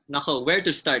 Nako, where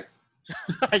to start?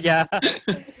 Yeah.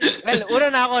 Well, una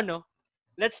na ako, no?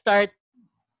 Let's start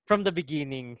from the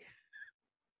beginning.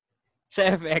 Sa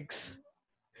FX.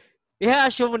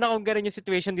 I-assume mo na kung ganun yung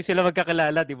situation, di sila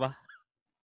magkakilala, di ba?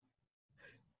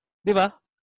 Di ba?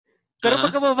 Pero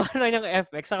pagkababa na niyang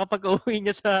FX, saka pag-uwi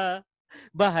niya sa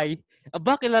bahay,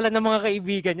 kilala ng mga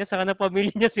kaibigan niya, saka na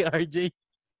pamilya niya si RJ.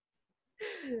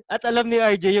 At alam ni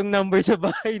RJ yung number sa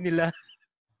bahay nila.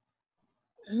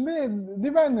 Hindi, di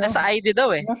ba Nasa ID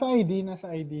daw eh. Nasa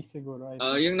ID siguro.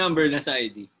 Yung number nasa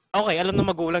ID. Okay, alam ng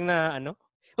magulang na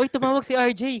Uy, tumawag si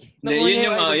RJ. Hindi,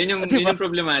 yun yung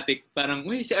problematic. Parang,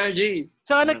 uy, si RJ.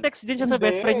 Saka nag-text din siya sa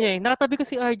best friend niya eh. Nakatabi ko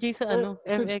si RJ sa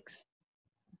FX.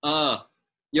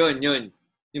 Yun.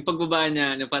 Yung pagbaba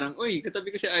niya, na parang, uy,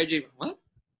 katabi ko si RJ. What?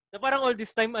 Na parang all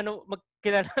this time,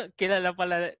 kilala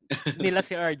pala nila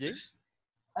si RJ?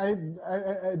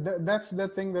 That's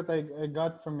the thing that I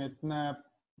got from it, na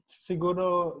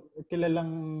siguro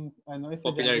kilalang,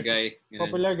 popular guy.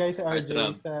 Popular guy si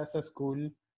RJ sa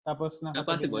school. Tapos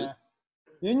nakatabi na.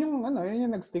 Yun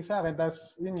yung nag-stick sa akin.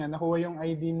 Tapos, yun nga, nakuha yung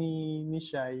ID ni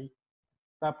Shai.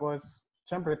 Tapos,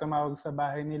 syempre, tumawag sa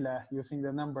bahay nila using the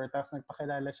number. Tapos,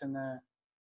 nagpakilala siya na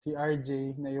si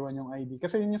RJ na iwan yung ID.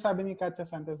 Kasi yun yung sabi ni Katya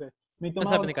Santos eh. Ano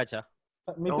sabi ni Katya?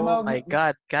 Oh my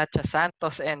God, Katya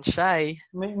Santos and Shai.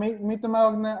 May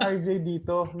tumawag na RJ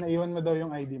dito na iwan mo daw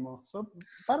yung ID mo. So,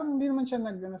 parang hindi naman siya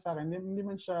sa akin. Hindi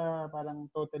man siya parang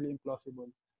totally implausible.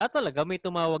 Talaga? May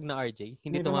tumawag na RJ?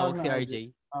 Hindi tumawag si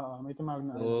RJ? Oo, may tumawag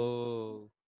na RJ. Oh.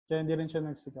 Kaya hindi rin siya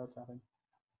nag-stick out sa akin.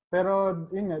 Pero,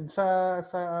 yun nga,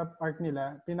 sa art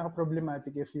nila,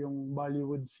 pinaka-problematic is yung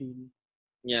Bollywood scene.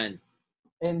 Yan.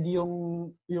 And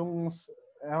yung ewan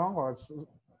ko,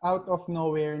 out of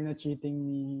nowhere na cheating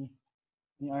ni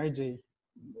RJ.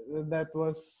 that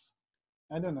was,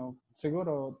 I don't know,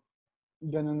 siguro,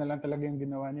 ganun na lang talaga yung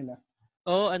ginawa nila.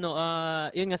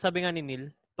 Yun nga, sabi nga ni Neil,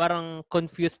 parang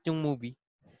confused yung movie.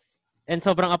 And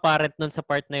sobrang apparent nun sa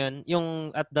part na yun,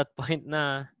 yung at that point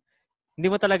na hindi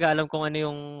mo talaga alam kung ano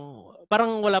yung,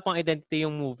 parang wala pang identity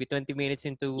yung movie, 20 minutes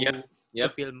into the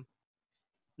Yep. film.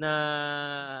 Na,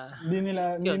 Hindi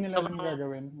nila Yun, alam sobrang- yung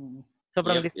gagawin.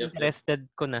 sobrang Yep. disinterested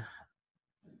ko na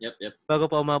Yep.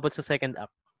 bago pa umabot sa second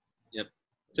act.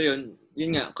 So yun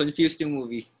nga, confused yung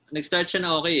movie. Nag-start siya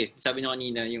na okay eh. Sabi niyo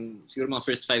kanina, yung siguro mga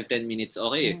first 5-10 minutes,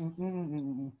 okay eh.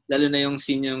 Lalo na yung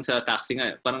scene yung sa taxi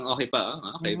nga, parang okay pa.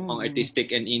 Okay, pang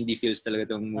artistic and indie feels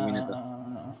talaga tong movie na to.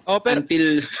 Pero,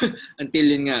 Until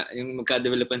yun nga, yung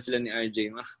magka-developan sila ni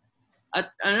RJ.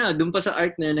 At doon pa sa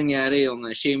art na nangyari yung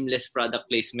shameless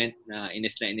product placement na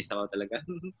inis ako talaga.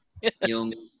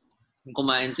 yung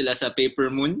kumain sila sa Paper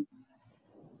Moon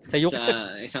sa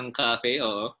isang cafe,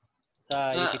 oo.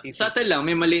 Sa UPTC. Subtle lang,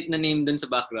 may maliit na name dun sa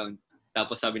background.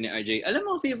 Tapos sabi ni RJ, alam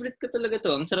mo, favorite ko talaga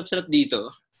to. Ang sarap-sarap dito.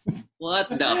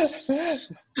 What the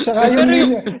Tsaka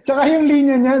yung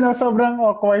linya niya, no, sobrang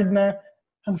awkward na,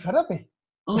 ang sarap eh.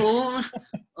 Oo.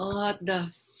 What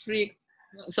the freak.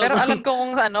 Pero alam ko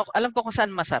kung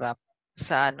saan masarap.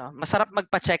 Masarap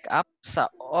magpa-check up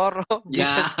sa Oro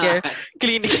Vision Care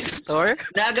Clinic Store.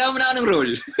 Naagaw mo na ako ng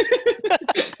roll.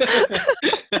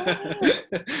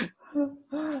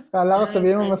 Kala ko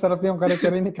sabihin mo masarap yung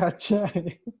kare-kare ni Katya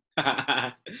eh.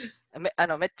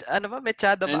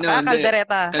 Mechado ba?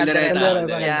 Caldereta.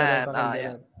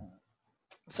 Yan.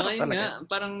 So ngayon nga,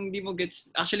 parang di mo gets,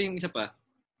 actually yung isa pa,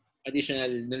 additional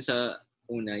dun sa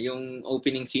una, yung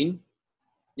opening scene,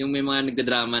 yung may mga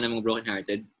nagdadrama na mga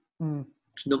broken-hearted.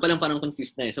 Doon pa lang parang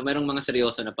confused na eh. So merong mga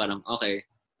seryoso na parang, okay.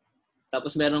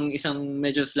 Tapos merong isang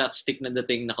medyo slapstick na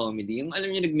dating na comedy. Yung alam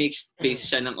niyo, nag-make space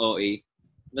siya ng OA.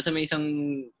 Basta may isang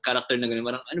character na gano'n,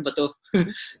 parang ano ba to?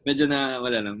 Medyo na,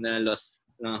 wala lang, na lost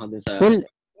lang ako dun sa... Well,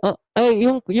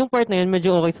 yung part na yun,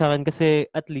 medyo okay sa akin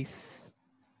kasi at least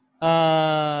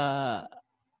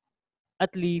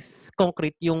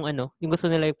concrete yung yung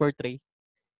gusto nila i-portray.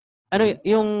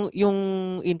 Yung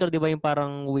intro, di ba, yung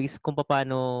parang ways kung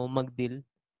paano mag-deal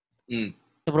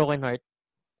sa broken heart.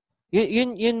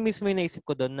 Yun mismo yung naisip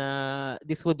ko doon na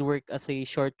this would work as a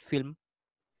short film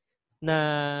na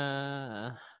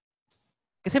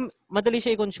kasi madali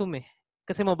siya i-consume eh.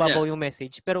 Kasi mababaw yung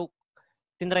message. Pero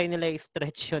tinry nila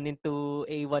i-stretch yun into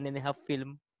a 1.5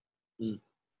 film.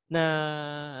 Na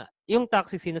yung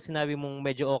taxi scene na sinabi mong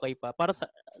medyo okay pa. Para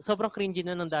sobrang cringy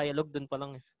na ng dialogue doon pa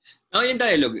lang eh. Yung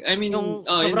dialogue. I mean, yung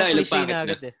dialogue pangit na.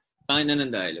 Agad, eh. Pangit na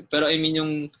ng dialogue. Pero I mean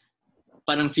yung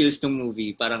parang feels ng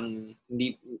movie. Parang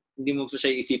hindi mo siya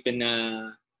isipin na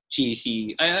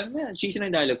cheesy. Cheesy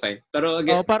na yung dialogue, fine. Pero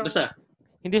again, basta.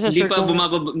 Hindi pa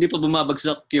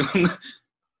bumabagsak yung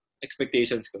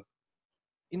expectations ko.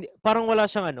 Parang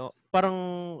wala siyang parang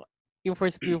yung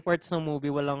first few parts ng movie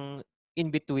walang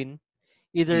in between.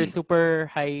 Either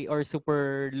super high or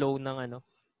super low ng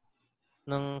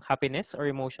ng happiness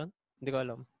or emotion. Hindi ko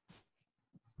alam.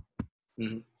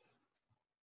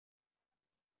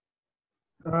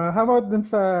 How about dun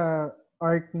sa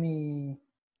arc ni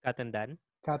Kat and Dan?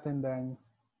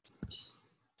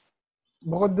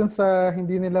 Bukod dun sa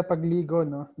hindi nila pagligo,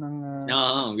 no?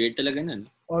 Weird talaga nun.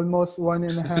 Almost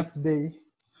 1.5 day.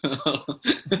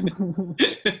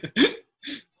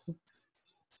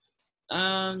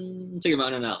 Sige,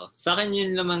 mauna na ako. Sa akin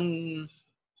yun lamang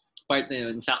part na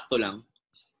yun, sakto lang.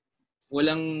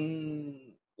 Wala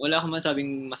akong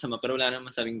masabing masama, pero wala naman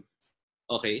masabing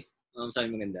okay.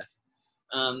 Masabing maganda.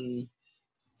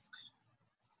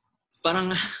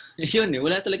 Parang, yun eh,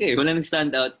 wala talaga eh. Wala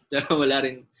nag-stand out, pero wala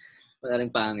rin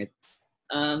pangit.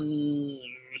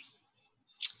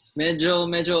 Medyo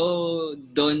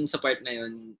doon sa part na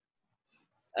yun,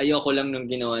 ayoko lang nung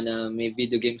ginawa na may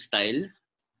video game style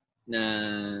na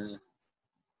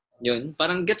yun.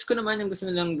 Parang gets ko naman yung gusto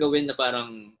nilang gawin na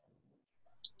parang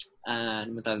ano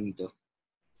matawag dito?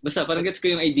 Basta parang gets ko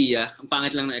yung idea, ang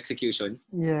pangit lang ng execution.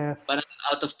 Yes. Parang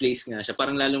out of place nga siya.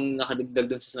 Parang lalong nakadagdag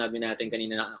doon sa sinabi natin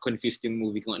kanina na confused yung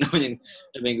movie kung ano yung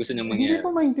gusto niyang mangyari. Hindi ko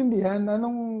maintindihan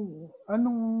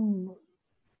anong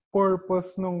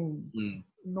purpose nung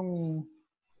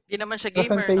hindi naman siya gamer,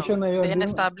 presentation no? na yun. Hindi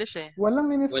in-establish eh.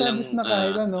 Walang in-establish na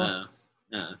kahit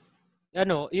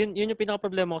yun yung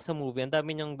pinaka-problema ko sa movie. Ang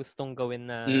dami niyang gustong gawin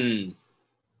na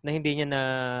hindi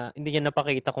niya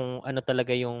napakita kung ano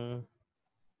talaga siya.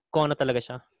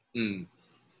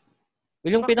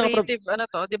 Yung creative,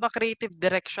 di ba creative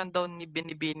direction daw ni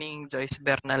Binibining Joyce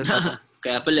Bernal?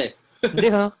 Kaya pala eh. Hindi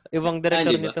ha, ibang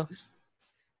director nito.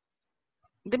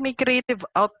 Hindi, may creative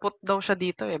output daw siya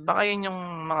dito eh. Baka yun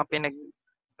yung mga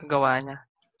gawa niya.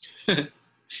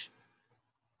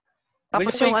 Well,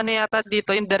 Tapos yung yung ano yata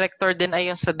dito, yung director din ay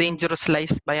yung sa Dangerous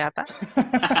Lies ba yata?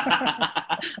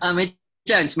 may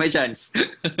chance, may chance.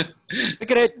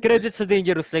 Credit sa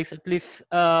Dangerous Lies, at least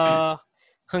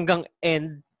hanggang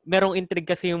end, merong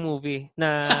intrigue kasi yung movie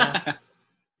na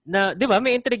 'di ba?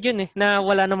 May intrigue yun na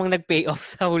wala namang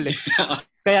nag-payoff sa huli.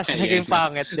 Kaya siya naging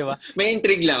pangit, 'di ba? May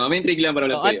intrigue lang para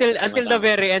walang payoff. Until the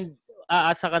very end,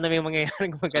 aasa ka na may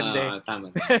mangyayaring maganda.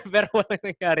 Tama. Pero walang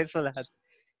nangyari sa lahat.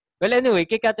 Well, anyway,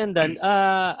 kay Kat and Dan,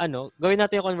 gawin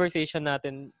natin yung conversation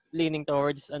natin leaning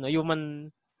towards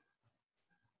human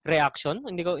reaction.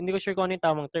 Hindi ko sure kung ano yung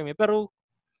tamang term Pero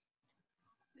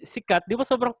si Kat, di ba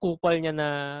sobrang kupal niya na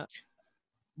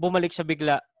bumalik siya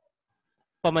bigla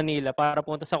pa Manila para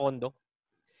pumunta sa condo.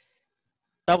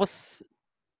 Tapos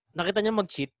nakita niya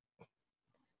mag-cheat.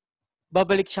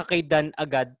 Babalik siya kay Dan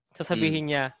agad. Sasabihin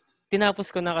niya,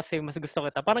 tinapos ko na kasi mas gusto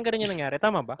kita. Parang ganun yung nangyari.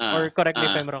 Tama ba? Or correct me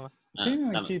if I'm wrong.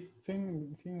 Sino nag-cheat? Sino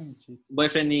nag-cheat?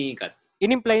 Boyfriend ni Kat.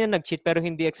 In-imply na nag-cheat pero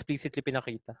hindi explicitly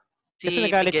pinakita. Kasi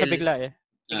nagalit siya bigla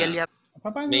Miguel yat.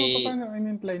 Paano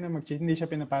in-imply na mag-cheat? Hindi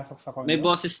siya pinapasok sa condo? May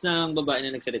boses ng babae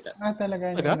na nagsalita.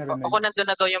 Talaga? Ako nandun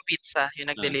na daw yung pizza, yung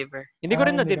nag-deliver. Hindi ko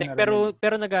rin nadinig,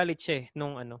 pero nagalit siya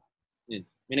nung ano. Yun.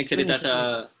 May nagsalita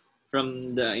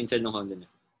from the inside ng condo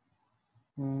niya.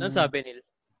 Ano sabi nila?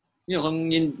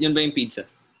 Yun ba yung pizza?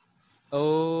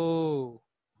 Oh.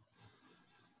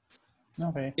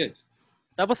 Okay. Yun.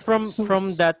 Tapos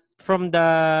from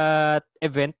that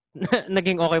event,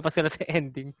 naging okay pa sila sa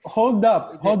ending. Hold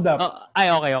up.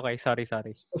 Okay. Sorry.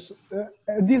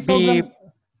 Di sobrang,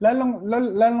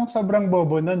 lalong sobrang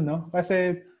bobo nun, no?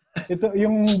 Kasi ito,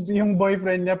 yung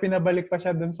boyfriend niya, pinabalik pa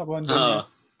siya dun sa condo niya.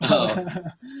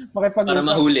 Para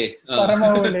mahuli.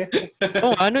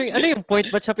 Ano yung point?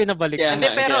 Ba't siya pinabalik? Hindi,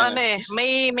 pero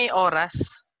may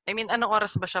oras. I mean, anong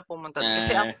oras ba siya pumunta?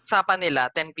 Kasi ang usapan nila,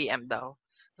 10 p.m. daw.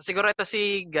 Siguro ito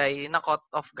si Guy na caught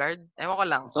off guard. Ewan ko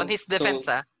lang. On his defense,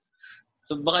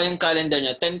 So baka yung calendar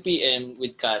niya, 10 p.m.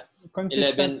 with Kat,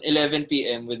 11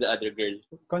 p.m. with the other girl.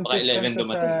 Baka 11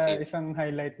 dumating sa isang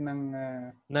highlight ng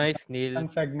nice, Neil. Ang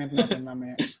segment natin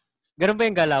mamaya. Ganun ba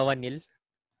yung galawan, Neil?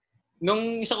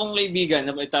 Nung isa kong kaibigan,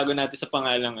 na itago natin sa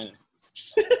pangalang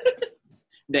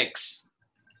Dex.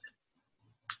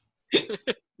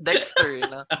 Dexter,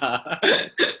 no?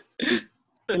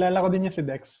 Kilala ko din niya si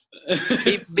Dex.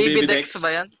 Baby Dex ba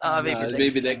yan?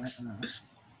 Baby Dex.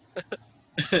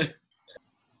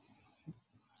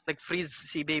 Nag-freeze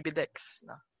si Baby Dex.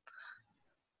 No?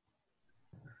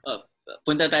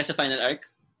 Punta tayo sa final arc?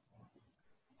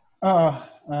 Oo.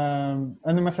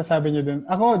 Ano masasabi niyo dun?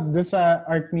 Ako, dun sa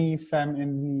arc ni Sam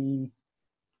and ni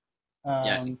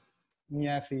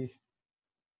Yasi.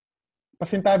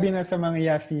 Pasintabi na sa mga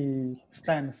Yasi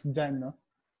stans dyan, no?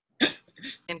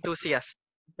 Enthusiast.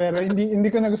 Pero hindi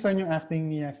ko nagustuhan yung acting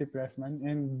ni Yasi Pressman.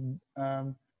 And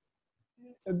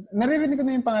naririnig ko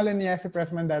na yung pangalan ni Yasi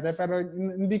Pressman dati, pero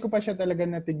hindi ko pa siya talaga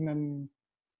natignan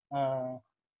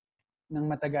ng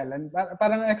matagalan.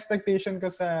 Parang expectation ko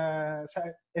sa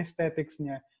aesthetics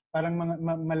niya, parang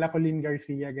mala Colleen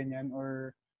Garcia, ganyan,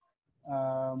 or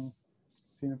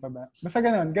sino pa ba? Basta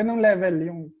ganong level,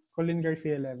 yung Colleen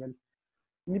Garcia level.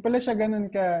 Hindi pala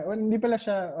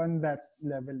siya on that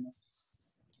level, no?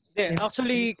 Yeah,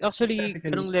 actually,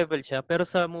 ganong level siya, pero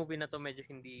sa movie na to medyo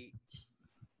hindi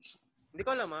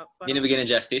ko alam Hindi nabigyan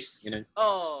ng justice? Ganun.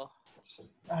 Oo.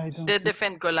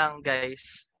 De-defend ko lang,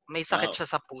 guys. May sakit siya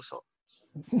sa puso.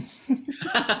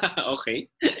 Okay.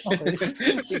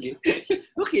 Sige.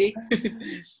 Okay.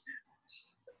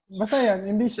 Basta yan,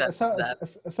 hindi siya.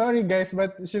 Sorry guys,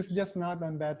 but she's just not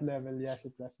on that level,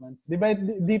 Yasi Pressman. Diba,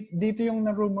 dito yung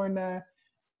na-rumor na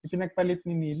ipinagpalit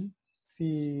ni Neil,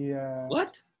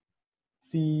 What?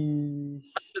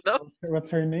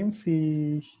 What's her name?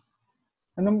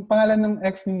 Anong pangalan ng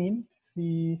ex ni Neil?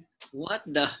 What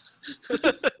the?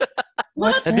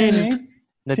 What's her name?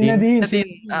 Nadine.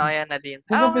 Nadine.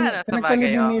 Pinagpalit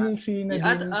ni Neil si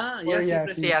Nadine.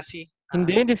 Si Yasi.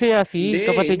 Hindi si Yasi.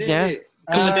 Kapatid niya.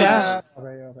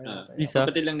 Okay. Isa.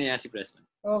 Kapatid lang ni Yasi Pressman.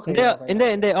 Okay.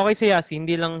 Hindi. Okay si Yasi.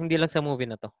 Hindi lang sa movie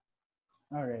na to.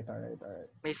 Alright.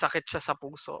 May sakit siya sa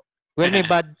puso. Well, may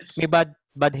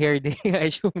bad hair din.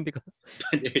 I assume, hindi ko.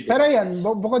 Pero yan,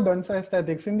 bukod doon sa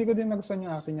aesthetics, hindi ko din nagustuhan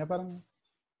yung acting niya. Parang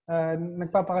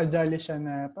nagpapaka-jolly siya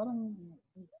na parang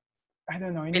I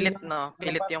don't know.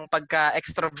 Pilit yung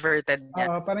pagka-extroverted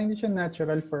niya. Parang hindi siya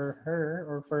natural for her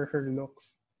or for her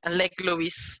looks. Unlike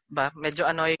Luis, ba? Medyo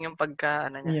annoying yung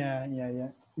pagka niya.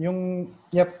 Yeah.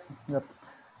 Yep.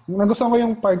 Nagustuhan ko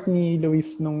yung part ni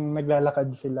Luis nung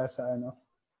naglalakad sila sa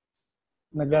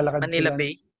Manila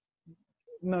Bay?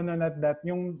 no, not that.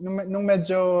 Nung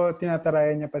medyo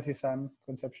tinatarayan niya pa si Sam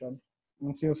Concepcion.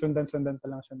 Nung sinusundan-sundan pa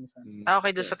lang siya ni Sam.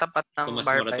 Okay, doon sa tapat ng Tomas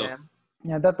bar Morato. pa yan.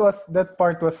 Yeah, that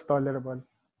part was tolerable.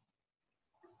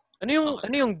 Ano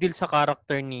yung deal sa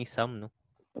character ni Sam, no?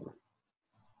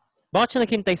 Bakit siya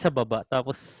naghintay sa baba?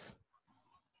 Tapos,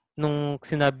 nung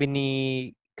sinabi ni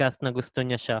Kath na gusto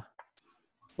niya siya,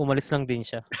 umalis lang din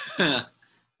siya.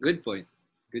 Good point.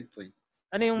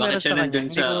 Ano yung Bakit meron siya sa kanya? nandun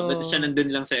bakit siya nandun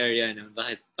lang sa area, no?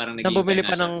 Bakit parang Na nag-iintay bumili nga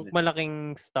pa siya? ng malaking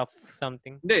stuff,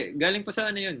 something. Hindi, galing pa sa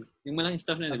ano yun. Yung malaking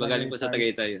stuff na yun, Sa di ba? Galing pa sa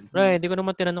Tagaytay yun. Right, hindi ko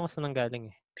naman tinanong kung saan nang galing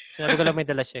eh. Sinabi ko lang may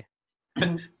dala siya.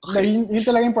 Yun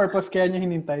talaga yung purpose kaya niya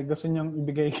hinintay. Gusto niyang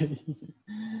ibigay kay...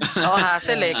 Oo,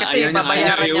 hassle eh. Kasi Ayaw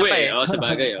babayaran niya pa eh. Oo, sa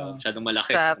bagay. Masyadong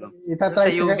malaki. Sa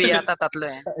Itatry UV yata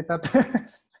 3 eh.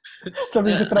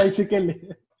 Sabi ko tricycle eh.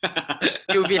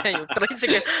 UV na yung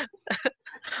tricycle.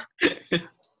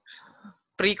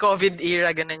 Pre-COVID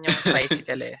era, ganun yung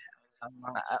tricycle eh.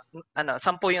 Mga,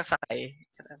 10 yung sakay.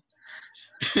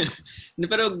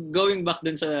 Pero going back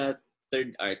dun sa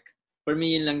third arc, for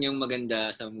me yun lang yung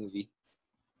maganda sa movie.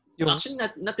 Actually,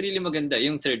 not really maganda.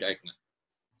 Yung third arc na.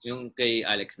 Yung kay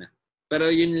Alex na. Pero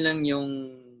yun lang yung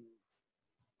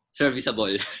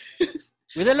serviceable.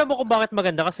 Alam mo kung bakit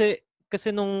maganda. Kasi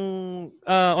nung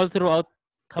all throughout,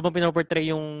 habang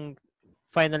pinoportray yung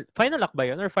final act ba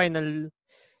yun? Or final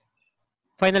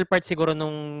part siguro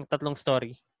nung tatlong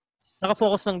story.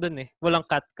 Nakafocus lang dun eh. Walang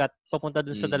cut papunta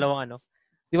dun sa dalawang ano.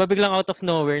 Di ba biglang out of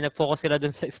nowhere, nag-focus sila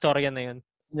dun sa istorya na yun?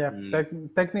 Yeah,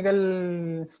 technical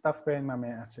stuff ko yun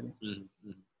mamaya actually.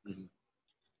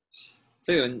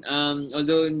 So yun,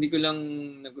 although hindi ko lang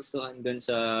nagustuhan doon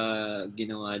sa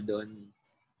ginawa doon,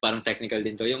 parang technical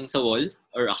din to, yung sa wall,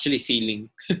 or actually ceiling,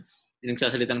 yung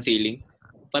nagsasalitang ceiling,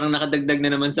 parang nakadagdag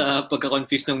na naman sa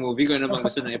pagka-confuse ng movie kung ano bang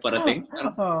gusto na iparating.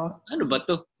 Ano ba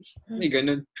to? May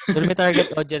ganun. Doon may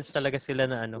target audience talaga sila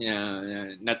na ano.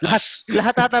 Yeah. Not us.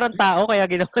 Lahat ata ng tao, kaya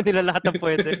ginawa nila lahat ng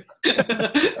pwede.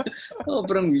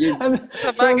 Parang weird.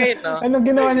 Sa bagay, no? Anong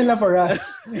ginawa nila for us?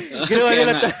 Ginawa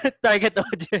nila target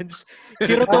audience.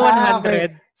 0 to 100. Okay.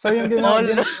 So yung ginawa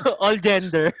all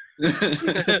gender.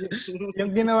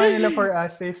 Yung ginawa nila for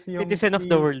us is yung citizen of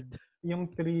the world. Yung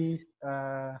 3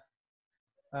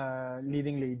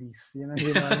 leading ladies. Yun ang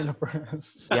ginawa nila for us.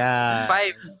 Yeah.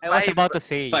 5. I was about to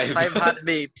say. 5 hot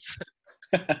babes.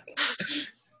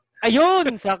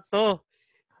 Ayun! Sakto.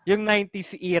 Yung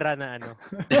 90s era na ano.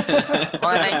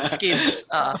 Mga 90s kids.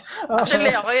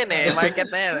 Actually, ako yun eh. Market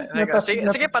na yun.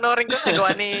 Sige, panoorin ko.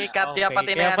 Nagawa ni Katya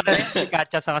pati na Kaya pala yan. si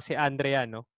Katya saka si Andrea,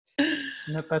 no?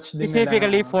 Na-touch din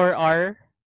Specifically nila. for our...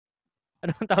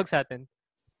 Anong tawag sa atin?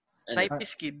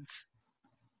 90s kids.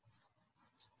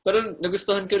 Pero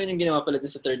nagustuhan ko rin yung ginawa pala din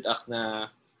sa third act na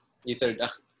yung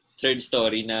third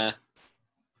story na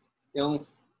yung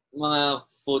mga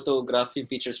photography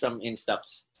features from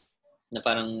Instax na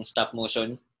parang stop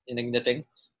motion yung nagdating,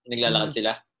 yung naglalakad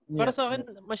sila. Para sa akin,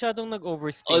 masyadong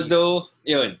nag-overstay. Although,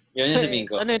 yun yung sabihin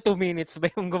ko. Ano yung 2 minutes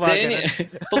ba yung gumagana?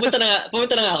 pumunta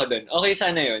na nga ako dun. Okay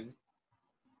sana yun.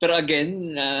 Pero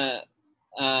again,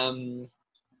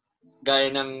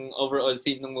 gaya ng overall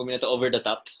theme ng movie na to, over the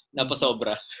top,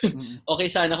 napasobra. Okay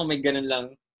sana kung may ganun lang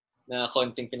na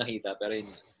konting pinakita, pero yun,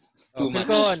 too much.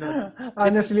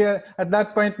 Honestly, at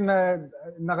that point na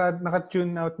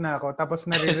naka-tune out na ako, tapos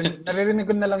naririnig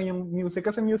ko na lang yung music,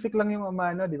 kasi music lang yung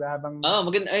umano, di ba? Habang...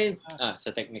 maganda.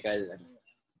 Sa technical.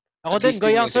 Ako din,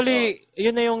 Goy, actually,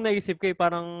 yun na yung naisip ko,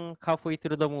 parang halfway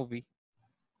through the movie.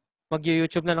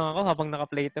 Mag-YouTube na lang ako habang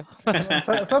naka-play ito.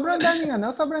 sobrang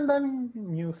daming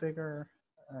music or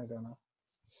I don't know.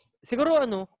 Siguro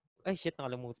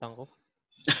nakalimutan ko.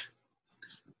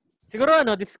 Siguro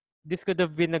this could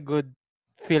have been a good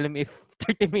film if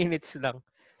 30 minutes lang.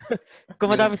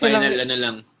 Kung marami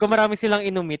silang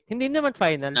inumit. Hindi naman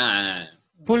final.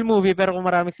 Full movie pero kung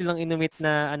marami silang inumit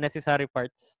na unnecessary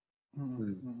parts.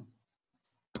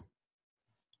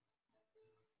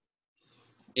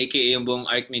 AKA yung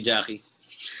buong arc ni Jackie.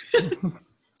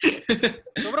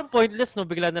 Sobrang pointless, no?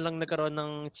 Bigla na lang nagkaroon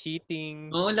ng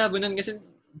cheating. Oo, labo nun kasi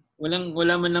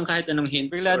wala man lang kahit anong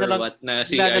hints bigla or na lang, what na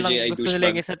si RJ ay gusto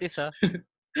nila yung douchebag. isa't isa.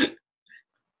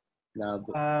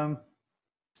 Labo.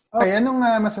 Okay, anong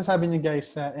masasabi niyo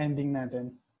guys sa ending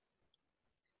natin?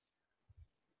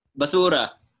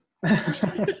 Basura.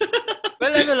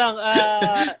 Well,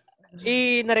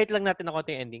 i-narrate lang natin ako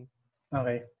yung ending.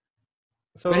 Okay.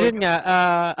 So, well, yun nga,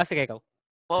 sige, ikaw.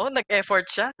 Oo, nag-effort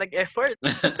siya. Nag-effort.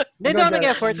 Hindi ako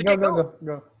nag-effort. Sige, go.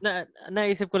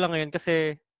 Naisip ko lang ngayon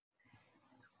kasi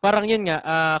parang yun nga,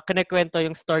 kinekwento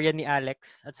yung storya ni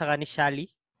Alex at saka ni Shally.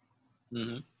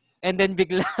 Mm-hmm. And then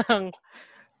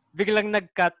biglang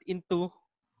nag-cut into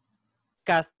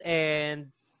Kath and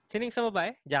sino yung sa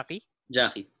babae? Jackie?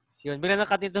 Jackie. Yun, bigla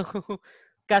na-cut into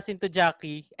Kath into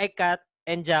Jackie, Kath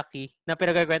and Jackie na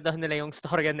pinagkakwentuhan nila yung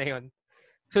storya na yun.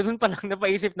 So doon pa lang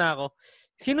napaisip na ako,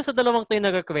 sino sa dalawang to yung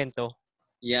nagkakwento?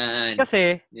 Yan.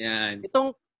 Kasi Yan.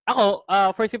 itong ako,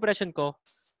 first impression ko,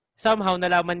 somehow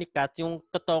nalaman ni Kat yung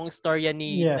totoong storya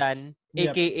ni Yes. Dan,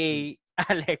 Yep. aka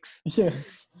Alex.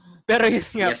 Yes. Pero yun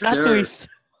nga, Yes, plot sir. twist.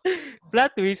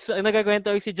 Plot twist, ang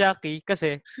nagkakwento ay si Jackie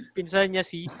kasi pinsan niya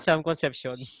si Sam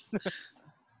Concepcion.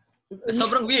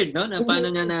 Sobrang weird, no? Na paano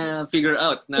niya na-figure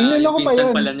out na Inano ko yung pa pinsan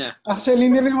yun. pala niya.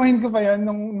 Actually, nirewind ko pa yun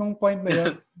nung point na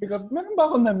yun. Because, meron ba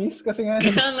ako na-miss? Kasi nga,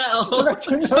 Kaya nga, oh.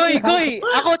 Goy!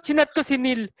 Ako, chinat ko si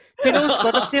Neil. Pinost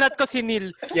ko, tapos chinat ko si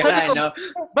Neil. Sabi ko, Yan, no?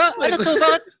 ano to?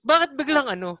 Bakit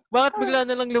biglang ano? Bakit bigla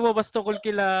na lang lumabas tungkol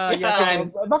kila Yan.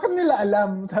 Bakit nila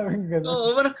alam? Sabi ko gano'n.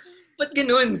 Oo, parang, ba't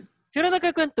ganun? Sino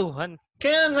nagkakwentuhan?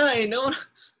 Kaya nga, no?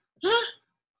 Ha?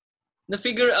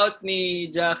 Na-figure out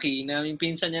ni Jackie na yung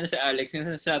pinsan niya na si Alex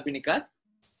yung sinasabi ni Kat.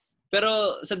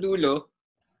 Pero sa dulo,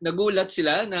 nagulat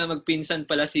sila na magpinsan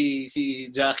pala si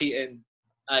Jackie and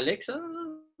Alex.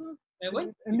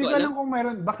 Ewan. Hindi ko alam kung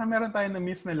baka meron tayo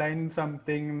na-miss na line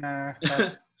something na...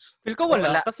 Feel ko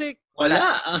wala. Wala. Kasi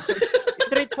Wala.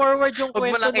 straightforward yung Huwag mo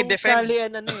kwento lang ng i-defend. Sally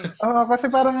and ano eh. Oo, kasi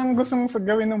parang ang gustong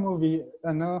gawin ng movie,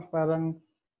 parang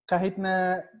kahit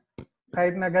na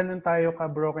ganun tayo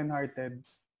ka-broken-hearted,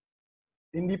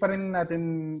 hindi pa rin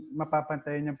natin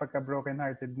mapapantayin yung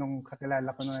pagka-broken-hearted nung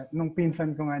kakilala ko nung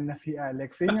pinsan ko nga na si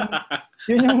Alex.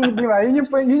 Yun yung di ba? Yun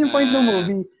yung point ng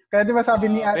movie. Kaya di ba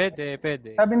sabi ni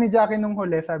Pwede. sabi ni Jackie nung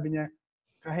huli, sabi niya,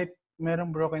 kahit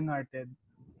merong broken-hearted,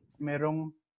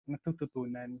 merong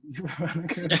natututunan. Di ba?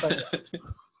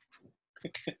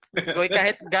 Goy,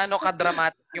 kahit gaano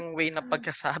ka-dramatic yung way na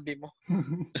pagkasabi mo.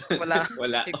 Wala.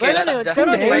 Wala. You Wala cannot na yun.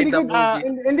 justify Hindi the ko, movie.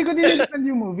 hindi ko dinilipan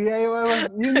yung movie.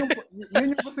 Yun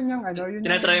yung gusto niyang yun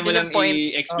Tinatry mo Yun lang yung point.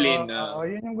 i-explain.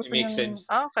 yun yung gusto It makes niyang... sense.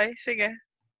 Okay, sige.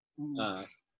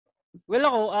 Well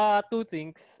ako, two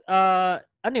things.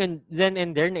 Ano yun, then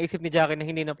and there, naisip ni Jackie na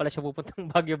hindi na pala siya pupuntang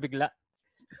Baguio bigla.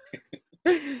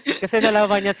 Kasi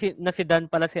nalaman niya na si Dan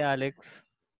pala si Alex.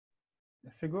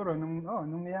 Siguro, nung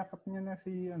niyakap niya na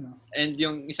si, And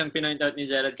yung isang pinoint out ni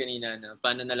Gerald kanina, na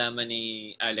paano nalaman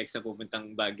ni Alex na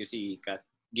pupuntang Baguio si Kat,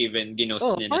 given ginost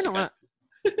niya na si Paano nga? Kat.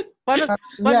 Paano?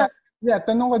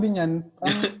 tanong ko din yan.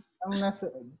 Ang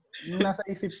nasa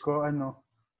isip ko,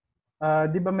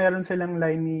 di ba meron silang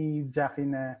line ni Jackie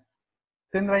na,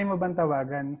 tinry mo bang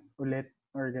tawagan ulit?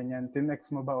 Or ganyan,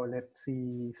 tinext mo ba ulit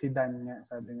si Dan niya,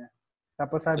 sabi niya.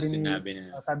 Tapos sabi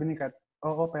ni Kat,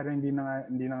 oo, pero hindi na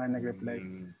nga nag-reply.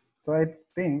 So I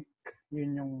think,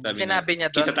 yun yung... Sinabi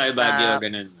niya doon. Kita tayo Baguio,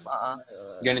 ganun.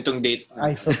 Ganitong date.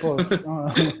 I suppose.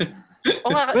 O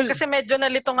nga, kasi medyo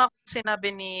nalitong ako sinabi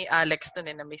ni Alex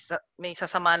doon na may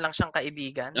sasamaan lang siyang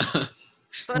kaibigan.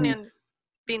 So ano yun?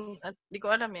 Di ko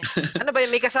alam eh. Ano ba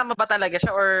yun? May kasama ba talaga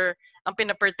siya or ang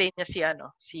pinapertain niya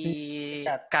si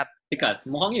Kat? Si Kat.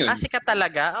 Mukhang yun. Si Kat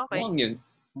talaga? Okay. Mukhang yun.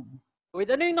 Wait,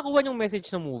 ano yung nakuha niyong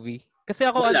message ng movie? Kasi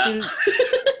ako Wala.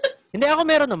 Hindi, ako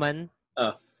meron naman.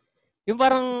 Oh. Yung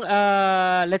parang,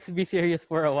 let's be serious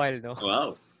for a while, no?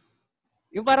 Wow.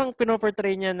 Yung parang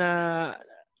pinoportray niya na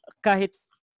kahit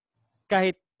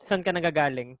saan ka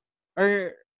nagagaling,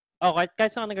 or,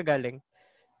 kahit saan ka nagagaling,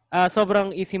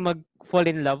 sobrang easy mag-fall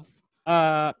in love.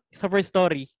 Sa first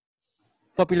story,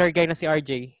 popular guy na si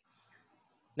RJ,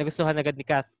 nagustuhan agad ni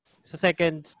Kat. Sa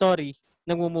second story,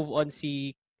 nag-move on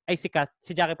si Kat.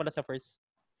 Si Jackie pala sa first.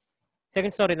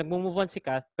 Second story, nag-move on si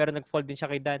Kat, pero nag-fall din siya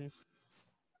kay Dan.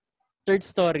 Third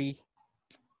story,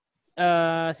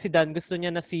 si Dan, gusto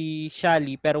niya na si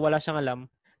Shally, pero wala siyang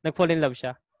alam. Nag-fall in love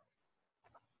siya.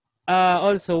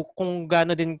 Also, kung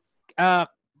gaano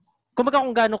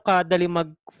ka dali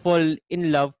mag-fall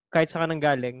in love, kahit saan ka nang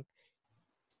galing,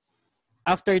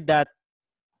 after that,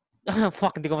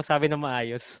 hindi ko masabi na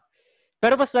maayos.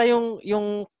 Pero basta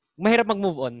yung mahirap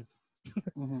mag-move on.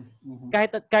 Kahit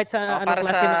sa para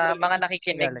klase sa ng mga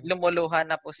nakikinig, galing. lumuluha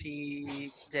na po si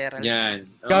Gerald. Yan.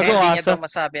 Gago, Kaya hindi niya aso. daw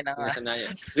masabi na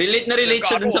Relate na relate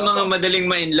siya dun sa mga madaling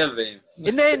ma-in love eh.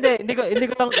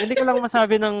 Hindi ko lang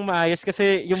masabi ng maayos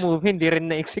kasi yung movie hindi rin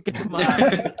na-execute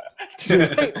maayos.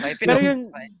 Okay, Pero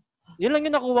yun lang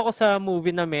yung nakuha ko sa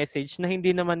movie na message na hindi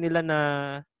naman nila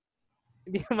na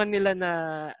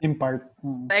impart.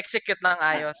 na-execute ng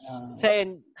ayos. sa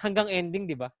hanggang ending,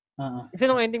 di ba? Kasi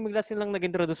nung ending, bigla silang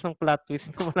nag-introduce ng plot twist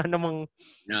na wala namang...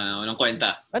 Walang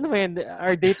kwenta. Ano ba yan?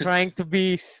 Are they trying to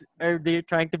be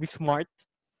smart?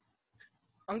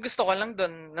 Ang gusto ko lang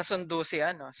doon, nasundo si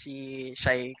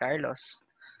Shy Carlos.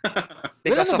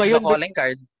 Because Ano of ba the yun? calling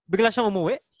card. Bigla siyang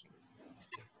umuwi?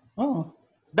 Oo.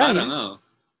 Parang, Dahil, oh.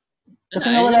 Kasi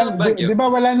Ano, nga ayun wala, yung Baguio. di ba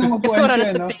wala nang kasi upuan wala na siya,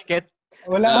 siyang no? ticket.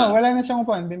 Wala na siyang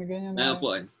upuan. Binigyan niya Na na.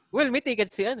 upuan. Well, may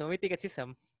ticket si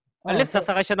Sam. Oh, Unless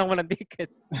sasakay siya ng walang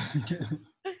ticket.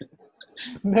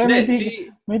 Hindi,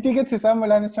 may ticket si Sam,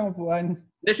 wala na siyang upuan.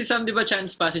 Hindi, si Sam, di ba,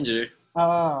 chance passenger?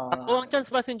 Oo, ang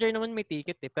chance passenger naman may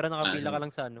ticket pero nakapila ka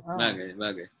lang sa ano.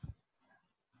 Bagay.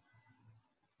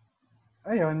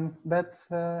 Ayun, that's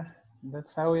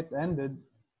how it ended.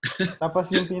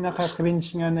 Tapos yung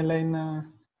pinaka-cringe nga nila yung na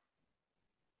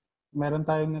meron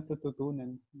tayong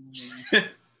natututunan.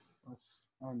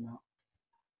 No.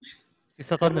 Si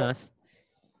Satanas.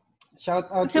 Shout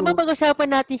out Gusto to... ba pag-usapan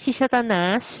natin si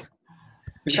Satanas?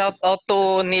 Shout out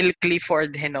to Neil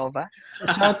Clifford Henova.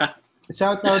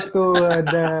 Shout out to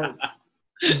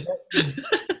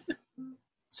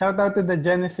shout out to the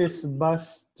Genesis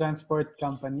Bus Transport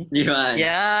Company.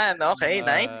 Yan, okay,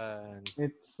 nice.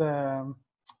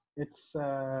 It's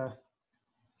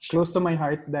close to my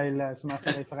heart dahil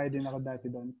sumasakay-sakay din ako dati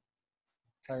doon.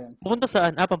 So, yan. Pupunta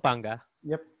saan? Pampanga?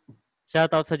 Yep.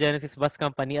 Shout out sa Genesis Bus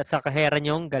Company at sa kahera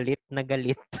niyong galit na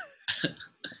galit.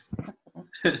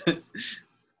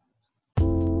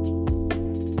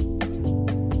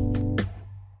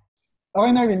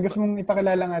 Okay, Narvin, gusto mong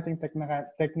ipakilala ang ating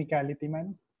technicality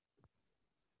man?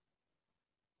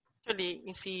 Actually,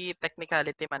 si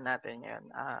technicality man natin yan,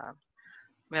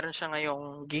 meron siya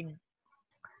ngayong gig.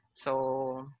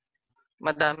 So,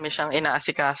 madami siyang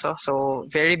inaasikaso. So,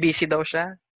 very busy daw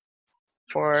siya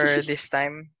for this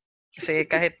time. Kasi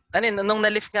kahit, nung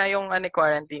na-lift nga yung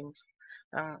quarantines,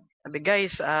 sabi,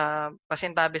 guys,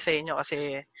 pasintabi sa inyo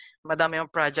kasi madami yung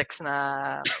projects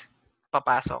na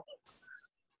papasok.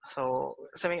 So,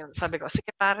 sabi ko,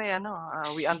 sige pare,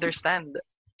 we understand.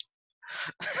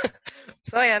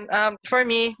 So, ayan, for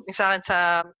me, sa akin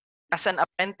as an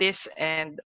apprentice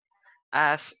and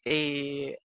as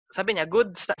a, sabi niya,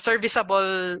 good,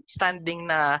 serviceable standing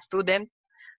na student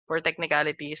for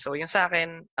technicality. So, yung sa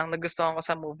akin, ang nagustuhan ko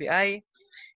sa movie ay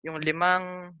yung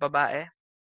 5 babae.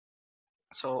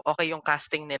 So, okay yung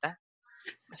casting nila.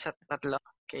 Sa 3.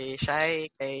 Kay Shai,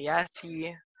 kay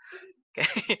Yasi, kay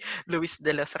Luis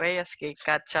de los Reyes, kay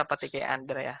Katja, pati kay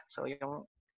Andrea. So, yung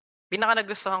pinaka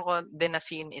nagustuhan ko din na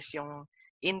scene is yung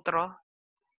intro,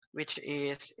 which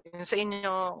is, yung sa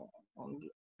inyo,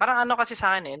 parang kasi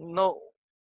sa akin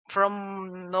from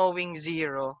knowing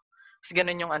zero, is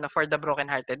ganun yung for the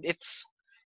broken-hearted. It's,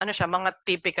 siya, mga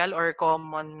typical or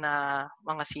common na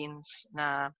mga scenes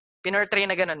na pinortray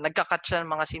na ganun. Nagka-cut siya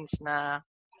ng mga scenes na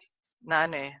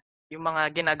yung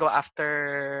mga ginagawa after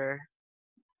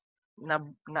na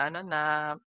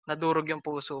nadurog yung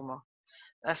puso mo.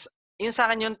 As yun sa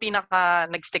akin yung pinaka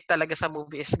nag-stick talaga sa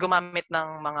movie is gumamit ng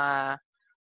mga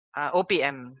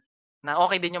OPM na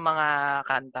okay din yung mga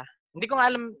kanta. Hindi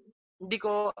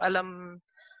ko alam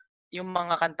yung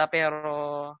mga kanta pero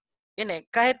yun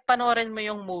kahit panoorin mo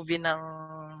yung movie ng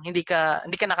hindi ka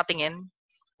nakatingin,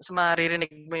 mas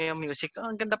maririnig mo yung music.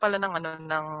 Ang ganda pala ng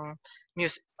ng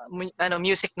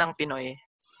music ng Pinoy.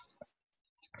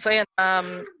 So yan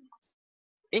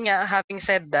yun nga, having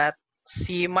said that,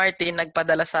 si Martin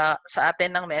nagpadala sa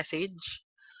atin ng message.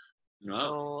 Wow.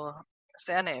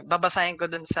 So babasahin ko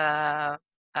dun sa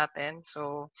atin.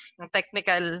 So, yung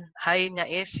technical high niya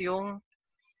is yung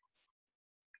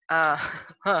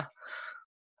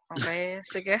okay,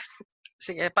 sige.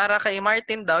 Sige, para kay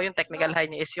Martin daw, yung technical high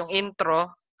niya is yung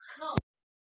intro,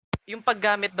 yung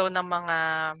paggamit daw ng mga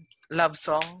love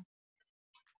song.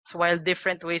 So, while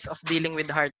different ways of dealing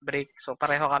with heartbreak. So,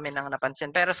 pareho kami nang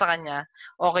napansin. Pero sa kanya,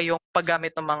 okay yung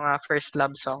paggamit ng mga first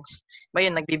love songs.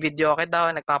 Bayun, nagbibideo okay daw,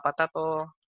 nagpapatato,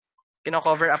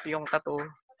 kino-cover up yung tattoo.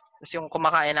 Tapos yung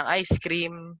kumakain ng ice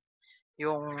cream,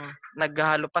 yung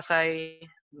naghahalo pasay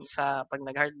sa pag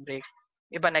nag-heartbreak.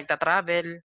 Iba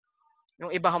nagta-travel,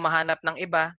 yung iba humahanap ng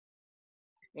iba.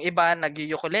 Yung iba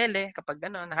nag-ukulele kapag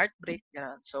gano'n, heartbreak,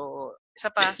 gano'n. So, isa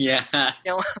pa. Yeah.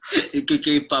 Yung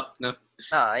K-pop, no?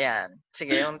 ayan.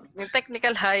 Sige, yung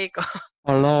technical high ko.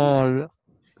 Lol.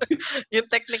 Yung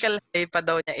technical high pa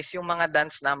daw niya is yung mga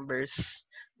dance numbers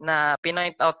na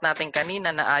pinoint out natin kanina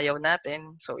na ayaw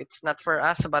natin. So, it's not for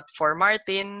us, but for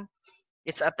Martin,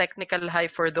 it's a technical high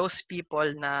for those people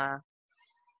na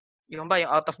yung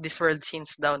out of this world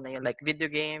scenes daw na yung like video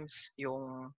games,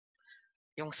 yung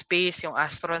space, yung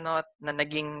astronaut na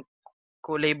naging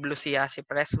kulay blue si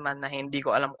Pressman na hindi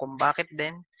ko alam kung bakit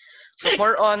din. So,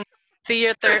 more on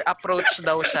theater approach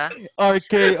daw siya.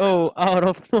 RKO, out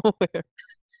of nowhere.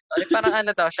 Parang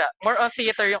daw siya. More on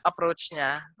theater yung approach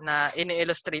niya na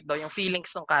ini-illustrate daw yung feelings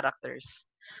ng characters.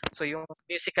 So, yung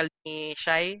musical ni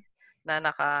Shai na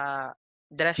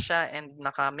dress siya and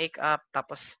naka-makeup,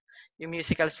 tapos yung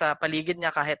musical sa paligid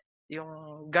niya, kahit yung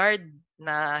guard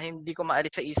na hindi ko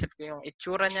maalis sa isip ko yung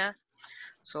itsura niya.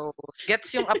 So,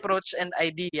 gets yung approach and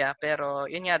idea, pero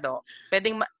yun nga daw,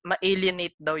 pwedeng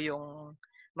ma-alienate daw yung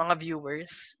mga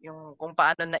viewers, yung kung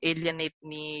paano na-alienate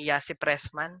ni Yasi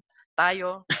Pressman.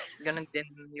 Tayo, ganun din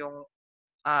yung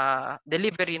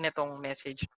delivery nitong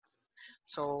message.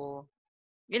 So,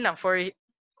 yun lang,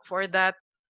 for that,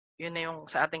 yun na yung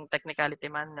sa ating technicality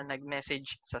man na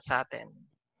nag-message sa atin.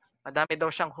 Madami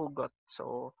daw siyang hugot.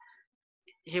 So,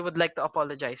 he would like to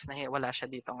apologize na wala siya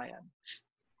dito ngayon.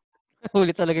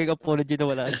 Huli talaga yung apology na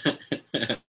wala siya.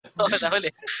 Oo, nahuli.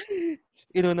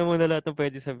 Inuna mo na lahat ng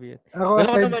pwede sabihin. Ako, Well,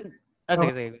 ako naman...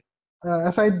 sige.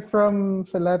 Aside from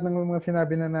sa lahat ng mga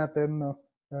sinabi na natin, no,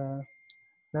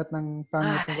 lahat ng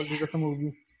pangit tungkol dito sa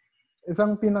movie,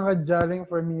 isang pinaka-jarring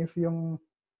for me is yung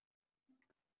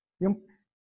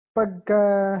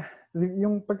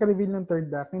pagka-reveal ng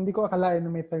third act. Hindi ko akalain na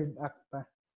may third act pa,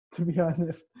 to be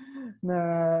honest. Na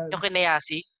yung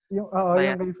kinayasi? Yung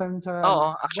kay Sam tsaka...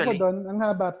 Oo, actually. Baka doon, ang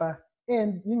haba pa.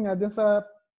 And yun nga, doon sa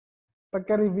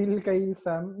pagka-reveal kay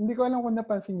Sam, hindi ko alam kung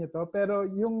napansin niyo to, pero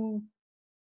yung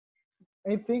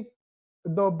I think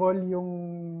double yung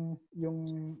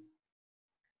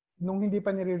nung hindi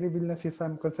pa nire-reveal na si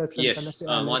Sam Concepcion pala si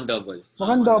Alex. Mukhang double.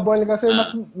 Mukhang double kasi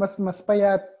mas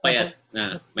payat. Payat,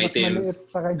 mas maliit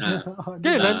sa kanya.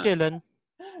 Kailan?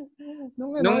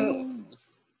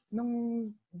 Nung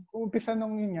umpisa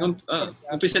nung yun nga.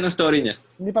 Umpisa ng story niya.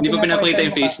 Hindi pa pinapakita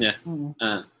yung face niya.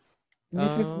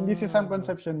 Hindi si Sam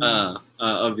Concepcion.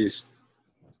 Obvious.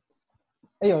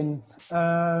 Ayun.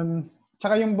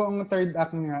 Tsaka yung buong third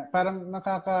act nga, parang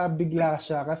nakakabigla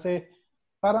siya kasi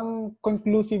parang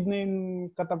conclusive na yung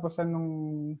katapusan ng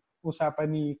usapan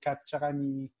ni Kat tsaka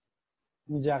ni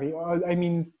Jackie. I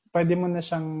mean, pwede mo na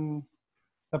siyang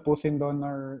tapusin doon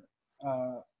or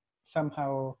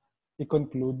somehow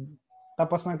i-conclude.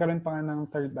 Tapos nagkaroon pa nga ng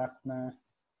third act na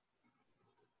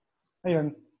ayun,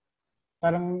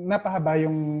 parang napahaba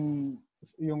yung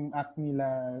act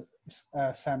nila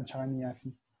Sam tsaka ni Yasi.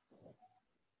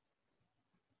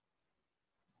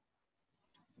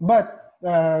 But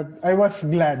I was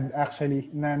glad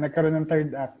actually na nagkaroon ng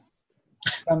third act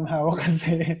somehow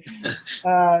kasi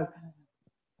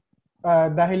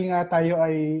dahil nga tayo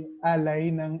ay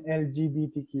ally ng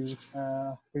LGBTQ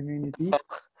community.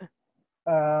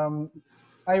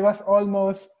 I was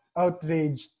almost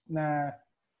outraged na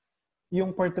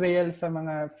yung portrayal sa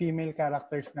mga female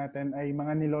characters natin ay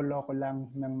mga niloloko lang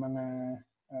ng mga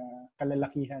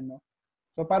kalalakihan, no?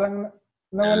 So parang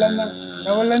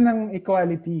nawalan ng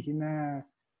equality na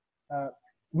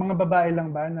mga babae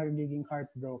lang ba nagiging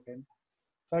heartbroken.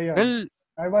 So yun.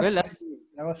 I was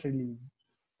relieved.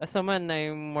 As a man,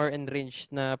 I'm more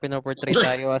enraged na pinoportray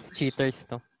tayo as cheaters,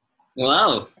 no?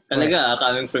 Wow! Talaga,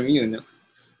 coming from you, no?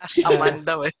 As a man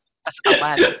daw eh. As a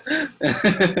man.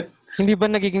 Hindi ba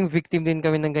nagiging victim din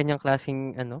kami ng ganyang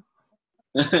klaseng,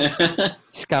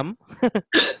 scam?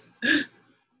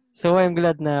 So, I'm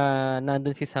glad na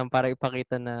nandun si Sam para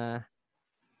ipakita na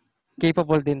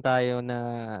capable din tayo na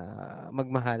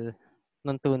magmahal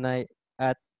ng tunay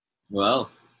at wow.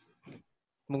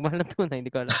 Magmahal ng tunay,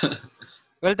 hindi ko alam.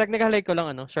 Well, technically ko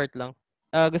lang, short lang.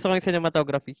 Gusto ko yung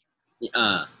cinematography.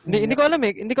 Hindi ko alam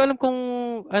eh. Hindi ko alam kung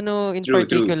in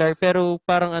particular, pero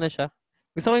parang siya.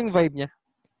 Gusto ko yung vibe niya.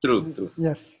 True.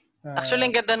 Yes. Actually,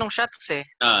 ang ganda ng shots eh.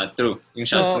 True. Yung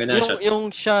shots, ganda ng shots.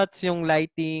 Yung shots, yung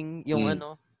lighting, yung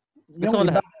Gusto ko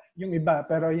lahat. Yung iba,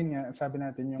 pero yun nga, sabi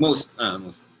natin yung... Most.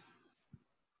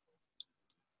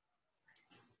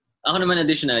 Ako naman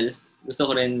additional, gusto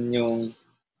ko rin yung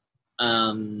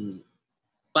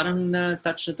parang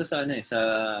na-touch na to sa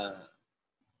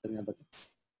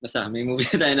basta may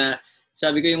movie tayo na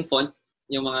sabi ko yung font,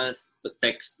 yung mga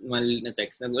text, maliit na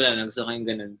text, gusto ko yung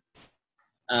ganun.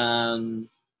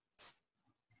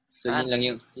 So yun lang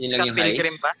yung Scott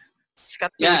Pilgrim ba? Scott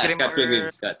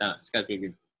Pilgrim.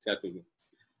 Scott Pilgrim.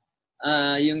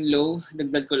 Yung low,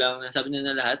 dagdag ko lang, sabi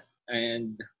na lahat,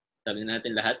 and sabi na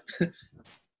natin lahat.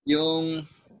 yung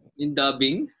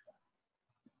dubbing,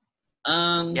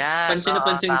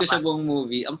 pansin ko sa buong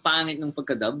movie, ang pangit ng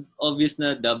pagka-dub. Obvious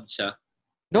na dubbed siya.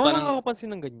 Doon parang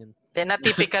nakakapansin ng ganyan. Na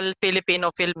typical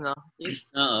Filipino film, no?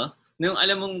 Oo. Nung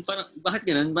alam mong, parang, bakit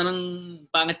ganun? Parang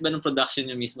pangit ba ng production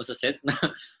niya mismo sa set? Na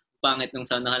pangit nung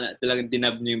sana talagang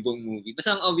dinub niya yung buong movie.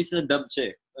 Basta ang obvious na dubbed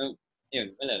siya eh.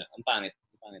 Yun, wala lang. Ang pangit.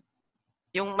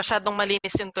 Yung masyadong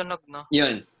malinis yung tunog, no?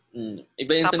 Yun.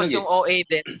 Iba yung tapos tunog yung OA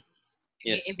din.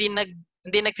 Yes.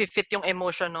 Hindi nag-fit yung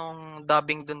emotion ng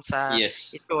dubbing dun sa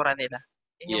itsura nila.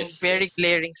 Yung very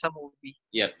glaring sa movie.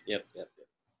 Yep.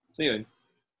 So yun.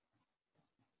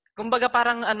 Kumbaga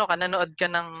parang nanood ka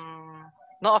ng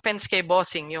no offense kay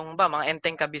Bossing, yung mga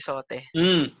Enteng Kabisote.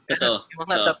 Totoo. Yung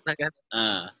mga dub na gano'n.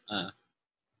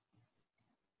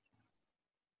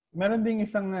 Meron ding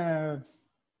isang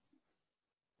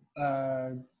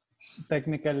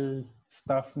technical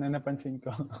stuff na napansin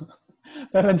ko.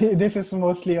 Pero this is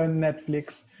mostly on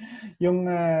Netflix. Yung,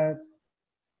 I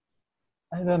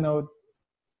don't know,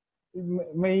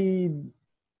 may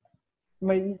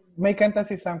kanta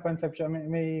si Sam Concepcion,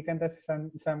 may kanta si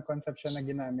Sam Concepcion na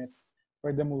ginamit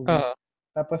for the movie.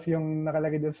 Tapos yung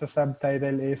nakalagay doon sa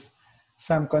subtitle is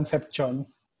Sam Concepcion.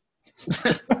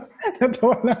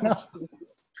 Natuwa lang ako.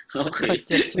 Okay.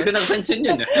 Hindi ko napansin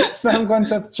yun. Sam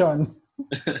Concepcion.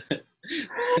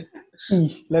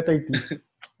 Letter T.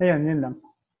 Ayan, yun lang.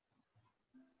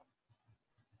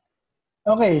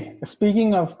 Okay,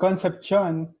 speaking of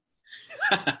Concepcion,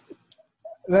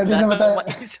 ready na ba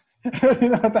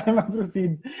tayo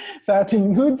mag-proceed sa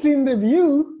ating Nudes in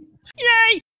Review?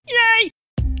 Yay! Yay!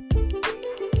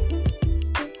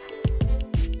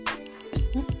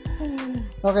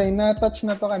 Okay, na-touch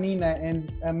na to kanina and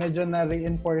medyo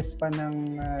na-reinforce pa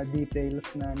ng details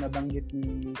na nabanggit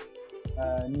ni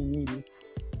Neil.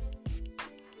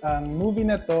 Ang movie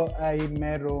na to ay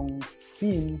merong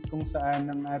scene kung saan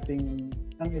ang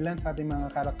ilan sa ating mga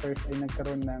characters ay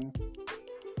nagkaroon ng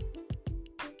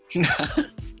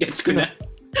Gets ko na.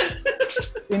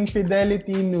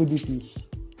 Infidelity nudity.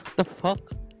 What the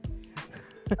fuck?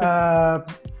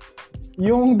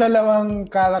 Yung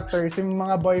dalawang characters, yung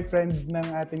mga boyfriend ng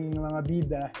ating mga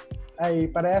bida ay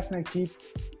parehas nag-cheat.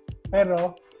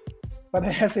 Pero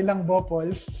parehas silang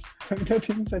bopols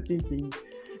pagdating sa cheating.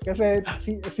 Kasi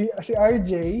si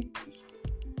RJ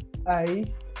ay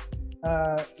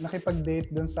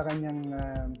nakipag-date doon sa kanyang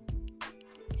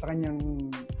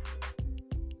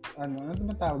ano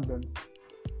ba tawag doon?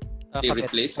 Favorite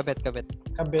place? Kabit.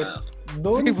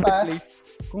 Doon pa,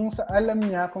 kung alam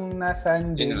niya kung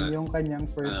nasaan din yung kanyang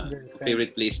first girlfriend.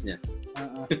 Favorite place niya.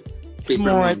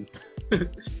 Smart.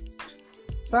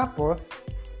 Tapos,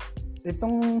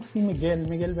 itong si Miguel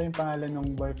ba yung pangalan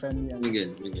ng boyfriend niya?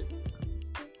 Miguel.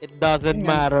 It doesn't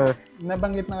matter.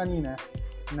 Nabanggit na kanina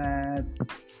na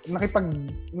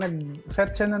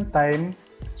nag-set siya ng time,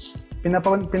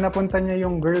 pinapunta niya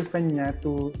yung girlfriend niya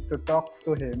to talk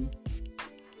to him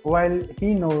while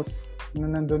he knows na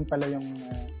nandun pala yung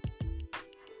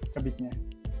kabit niya.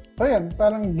 So yan,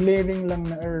 parang glaring lang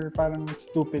na or parang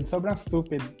stupid. Sobrang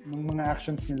stupid ng mga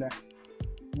actions nila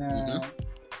na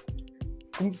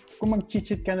kung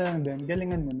mag-cheat ka na lang din,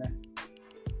 galingan mo na.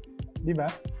 Di ba?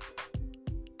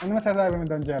 Ano masasabi mo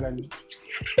doon, Gerald?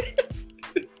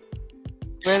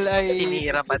 Well,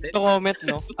 Tinira pa din. To comment,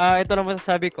 no? Ito naman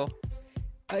masasabi ko.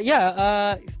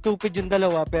 Stupid yung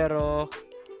dalawa, pero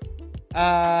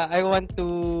I want to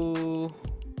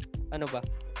ano ba?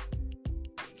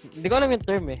 Hindi ko alam yung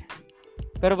term eh.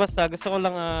 Pero basta gusto ko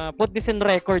lang put this in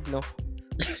record, no?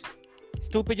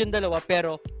 Stupid yung dalawa,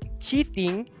 pero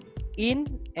cheating in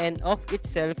and of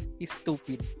itself is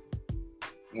stupid.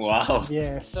 Wow.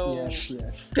 Yes.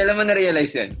 Kailan mo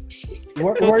na-realize yan?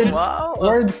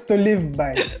 Words to live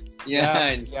by.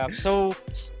 Yan. Yeah. So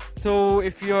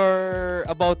if you're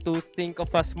about to think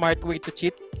of a smart way to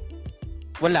cheat,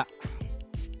 wala.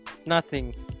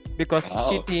 Nothing. Because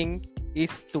cheating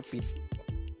is stupid.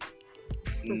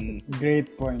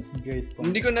 Great point.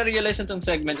 Hindi ko na-realize itong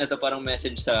segment na to, parang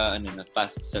message sa na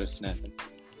past self natin.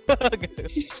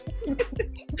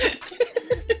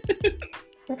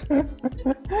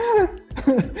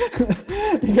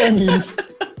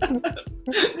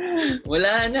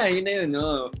 Wala na, yun na yun,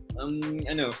 no? Ang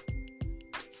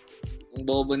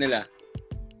bobo nila.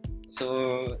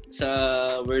 So, sa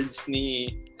words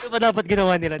ni Ano ba dapat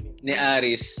ginawa nila? Ni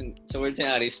Aris, sa words ni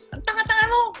Aris, ang tanga-tanga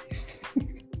mo!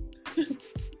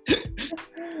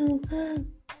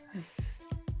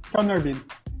 Conorvin.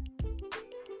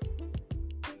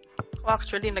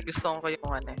 Actually, nagustuhan ko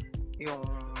yung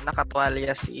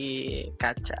nakatwalya si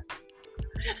Katja.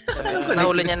 So,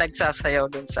 nahuli niya nagsasayaw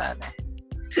dun sa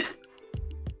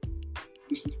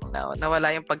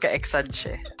nawala yung pagka-exad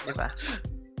siya, di ba?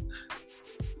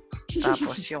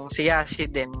 Tapos yung si Yasi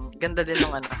din, ganda din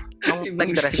nung nung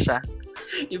nag-dress siya.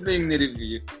 Iba yung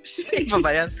ni-review. Iba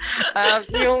ba yan?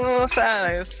 Yung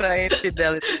sa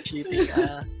infidelity cheating,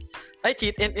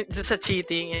 sa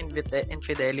cheating and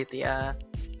infidelity,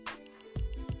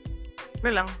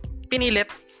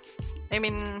 pinilit. I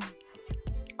mean,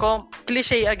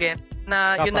 cliche again,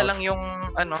 na yun na lang yung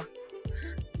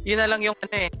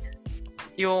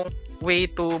yung way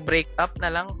to break up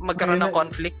na lang, magkaroon ng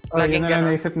conflict. Laging yun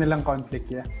na naisip nilang conflict,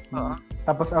 yeah. Oo.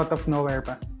 Tapos out of nowhere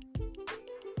pa.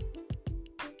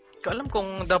 ko alam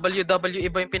kung WWE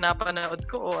ba yung pinapanood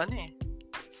ko o ano eh.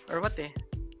 Or what eh.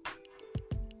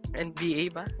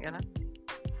 NBA ba? Ganun.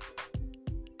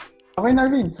 Okay,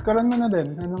 Narvin, scorean mo na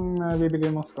din. Anong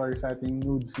bibigay mong score sa ating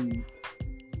nude scene?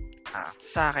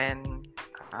 Sa akin,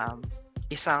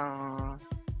 isang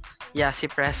Yasi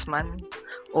Pressman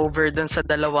over dun sa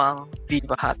dalawang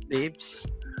Viva Hot Babes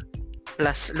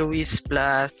plus Luis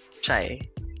plus Chai.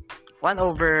 1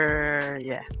 over,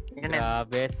 yeah. Yun yun.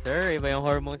 Grabe, sir. Iba yung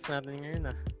hormones natin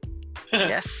ngayon,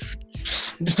 Yes.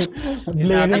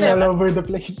 Blaring all over the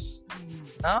place.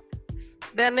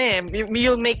 Then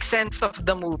you'll make sense of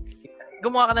the movie.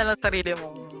 Gumawa ka na lang sarili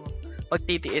mong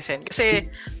pagtitiisin. Kasi,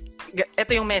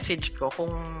 ito yung message ko.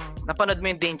 Kung napanood mo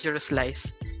yung Dangerous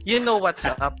Lies, you know what's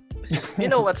up. You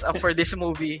know what's up for this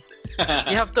movie.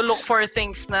 You have to look for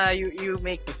things na you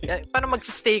make, para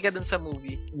magsistay ka dun sa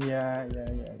movie. Yeah.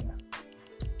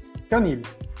 Ikaw, Neil?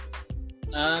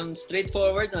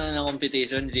 Straightforward na ng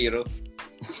competition, 0.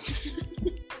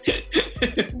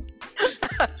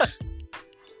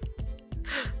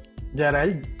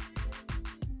 Gerald?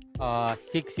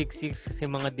 666 kasi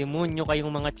mga demonyo kayong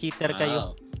mga cheater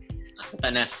kayo.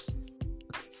 Satanas.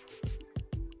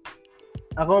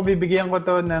 Ako, bibigyan ko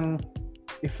to ng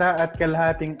 1.5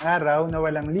 araw na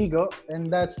walang ligo. And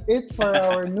that's it for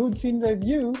our nude scene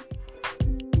review.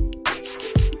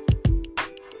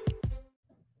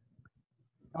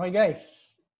 Okay, guys.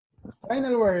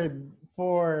 Final word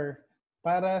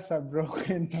para sa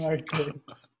Broken Hearted.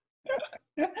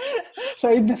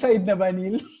 Side na ba,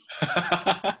 Neil?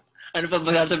 Ano pa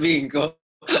ba sasabihin ko?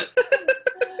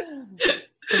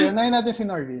 Sige, unahin natin si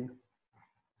Norvin.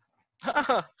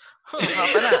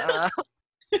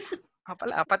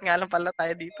 Apat nga lang pala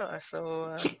tayo dito. So,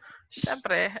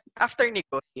 syempre, after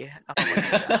Nico, ako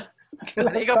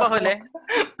ikaw ba huli?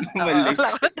 Mali.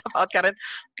 Wala ko na tap out ka rin.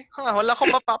 Wala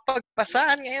akong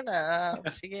mapapagpasahan ngayon.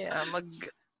 Sige,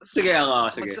 Sige ako.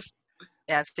 Sige.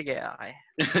 Yan, sige, okay.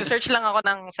 Search lang ako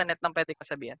ng sa net ng pwede ko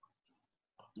sabihin.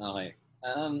 Okay.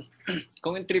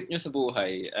 Kung yung trip nyo sa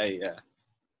buhay ay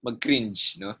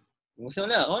mag-cringe, no? Kung gusto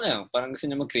nyo lang, parang gusto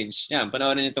nyo mag-cringe. Yan,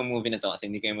 panoorin nyo itong movie na to kasi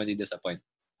hindi kayo madi-disappoint.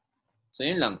 So,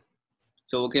 yun lang.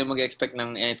 So, huwag kayo mag-expect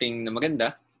ng anything na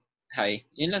maganda. Hi.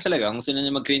 Yun lang talaga. Kung gusto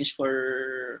nyo mag-cringe for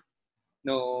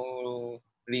no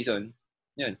reason,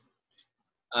 yun.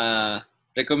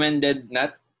 Recommended,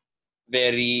 not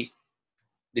very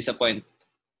disappoint.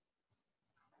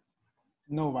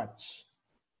 No watch.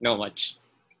 No much.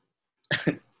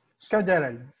 Ikaw,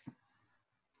 Gerald.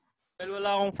 Well,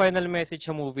 wala akong final message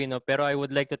sa movie, no? Pero I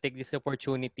would like to take this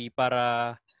opportunity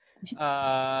para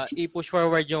i-push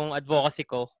forward yung advocacy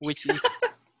ko, which is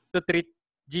to treat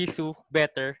Jisoo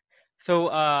better. So,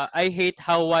 I hate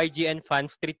how YGN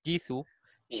fans treat Jisoo.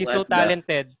 She's so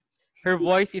talented. Her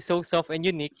voice is so soft and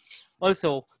unique.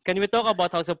 Also, can we talk about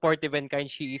how supportive and kind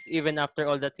she is even after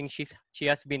all the things she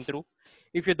has been through?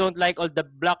 If you don't like all the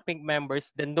Blackpink members,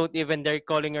 then don't even dare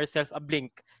calling yourself a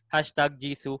Blink.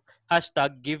 #Jisoo.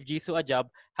 #give Jisoo a job.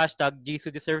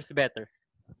 #Jisoo deserves better.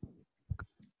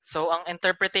 So, ang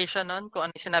interpretation nun, kung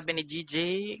ano yung sinabi ni GJ,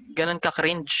 ganun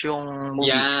ka-cringe yung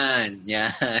movie. Yan.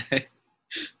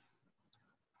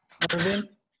 Norvin?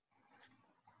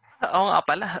 Oo nga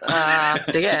pala.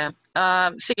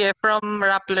 Sige, from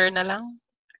Rappler na lang.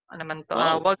 Ano naman to?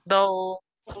 Wag daw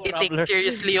i-take Rappler.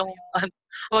 seriously yung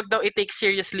wag daw i-take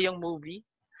seriously yung movie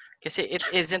kasi it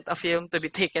isn't a film to be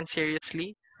taken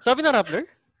seriously. Sabi na Rappler?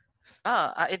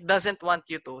 It doesn't want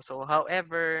you to. So,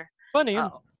 however, Paano yun?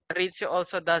 Rizzo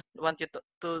also doesn't want you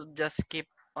to just keep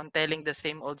on telling the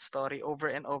same old story over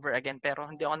and over again. Pero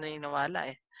hindi ako naniniwala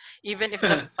eh. Even if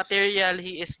the material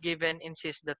he is given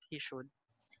insists that he should.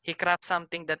 He crafts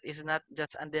something that is not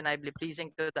just undeniably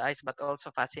pleasing to the eyes but also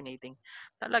fascinating.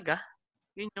 Talaga?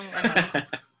 Yun yung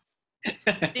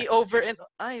the over and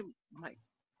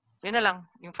yun na lang.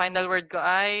 Yung final word ko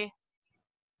ay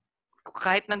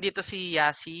kahit nandito si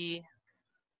Yasi,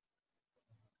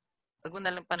 wag mo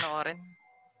na lang panoorin.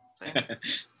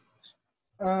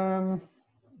 So,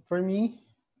 for me,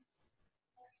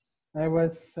 I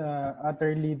was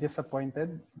utterly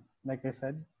disappointed, like I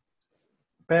said.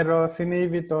 Pero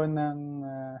sinave ito ng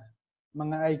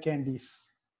mga eye candies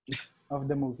of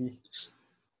the movie.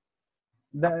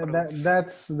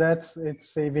 That's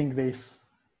its saving grace.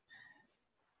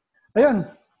 Ayun.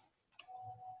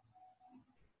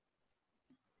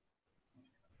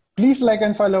 Please like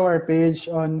and follow our page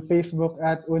on Facebook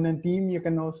at Unang Team. You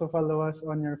can also follow us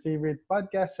on your favorite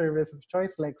podcast service of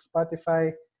choice like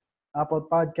Spotify, Apple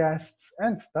Podcasts,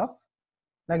 and stuff.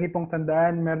 Lagi pong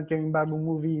tandaan, meron kaming bagong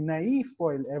movie na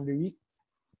i-spoil every week.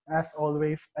 As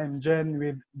always, I'm Jen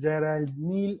with Gerald,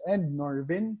 Neil, and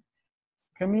Norvin.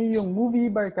 Kami yung movie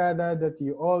barkada that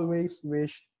you always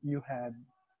wished you had.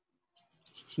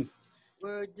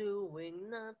 We're doing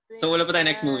nothing. So, wala pa tayo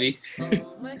next movie?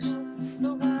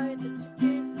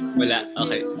 Wala.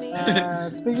 Okay.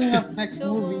 Speaking of next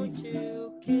movie,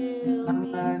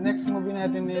 ang next movie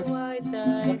natin is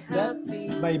What's That?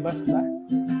 By Basta.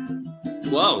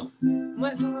 Wow.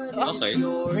 Okay.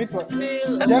 Wait, what?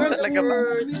 Ano Jared, talaga ba?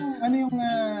 ano yung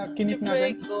kinip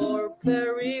natin?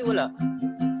 Wala.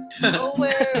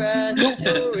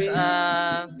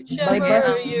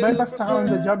 By Basta tsaka On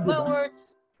The Job, di ba?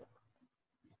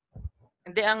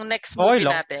 Hindi, ang next Okay movie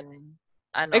lang. natin,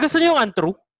 ano? Gusto niyo yung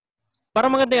untrue?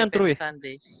 Parang maganda yung untrue eh.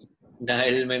 Sundays.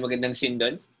 Dahil may magandang scene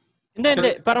doon?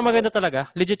 Hindi. Parang maganda talaga.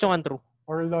 Legit yung untrue.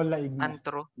 Or Lola Igna.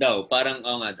 Antro. Daw. Parang,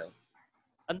 nga daw.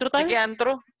 Untrue tayo? Sige,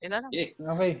 antro. Yun na lang. Yeah.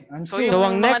 Okay, So, untrue. yung So,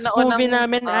 ang mga next naunang- movie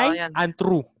namin ay yan.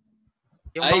 untrue.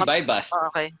 Yung Ay, mga... bye, Bast.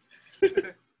 Okay.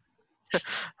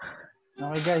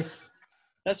 Okay, guys.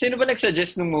 Sino ba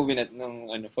nag-suggest ng movie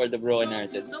For the Broken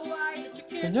Hearted?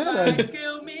 Si Gerald.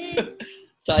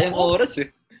 Sayang oras eh.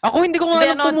 Ako hindi ko nga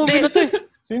Hindi, alam itong movie na to eh.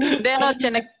 Sino? Hindi,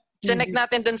 chinek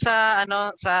natin dun sa,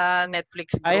 sa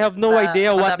Netflix group. I have no na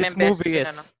idea what this madaming beses movie yun,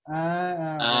 is. ano.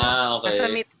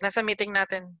 Okay. Nasa meeting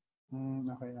natin.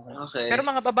 Okay. Okay. Pero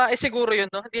mga babae siguro yun,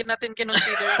 no? Hindi natin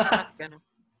kinonsider na gano'n.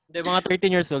 Hindi, mga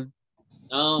 13 years old.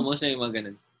 Most na yung mga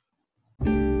ganun.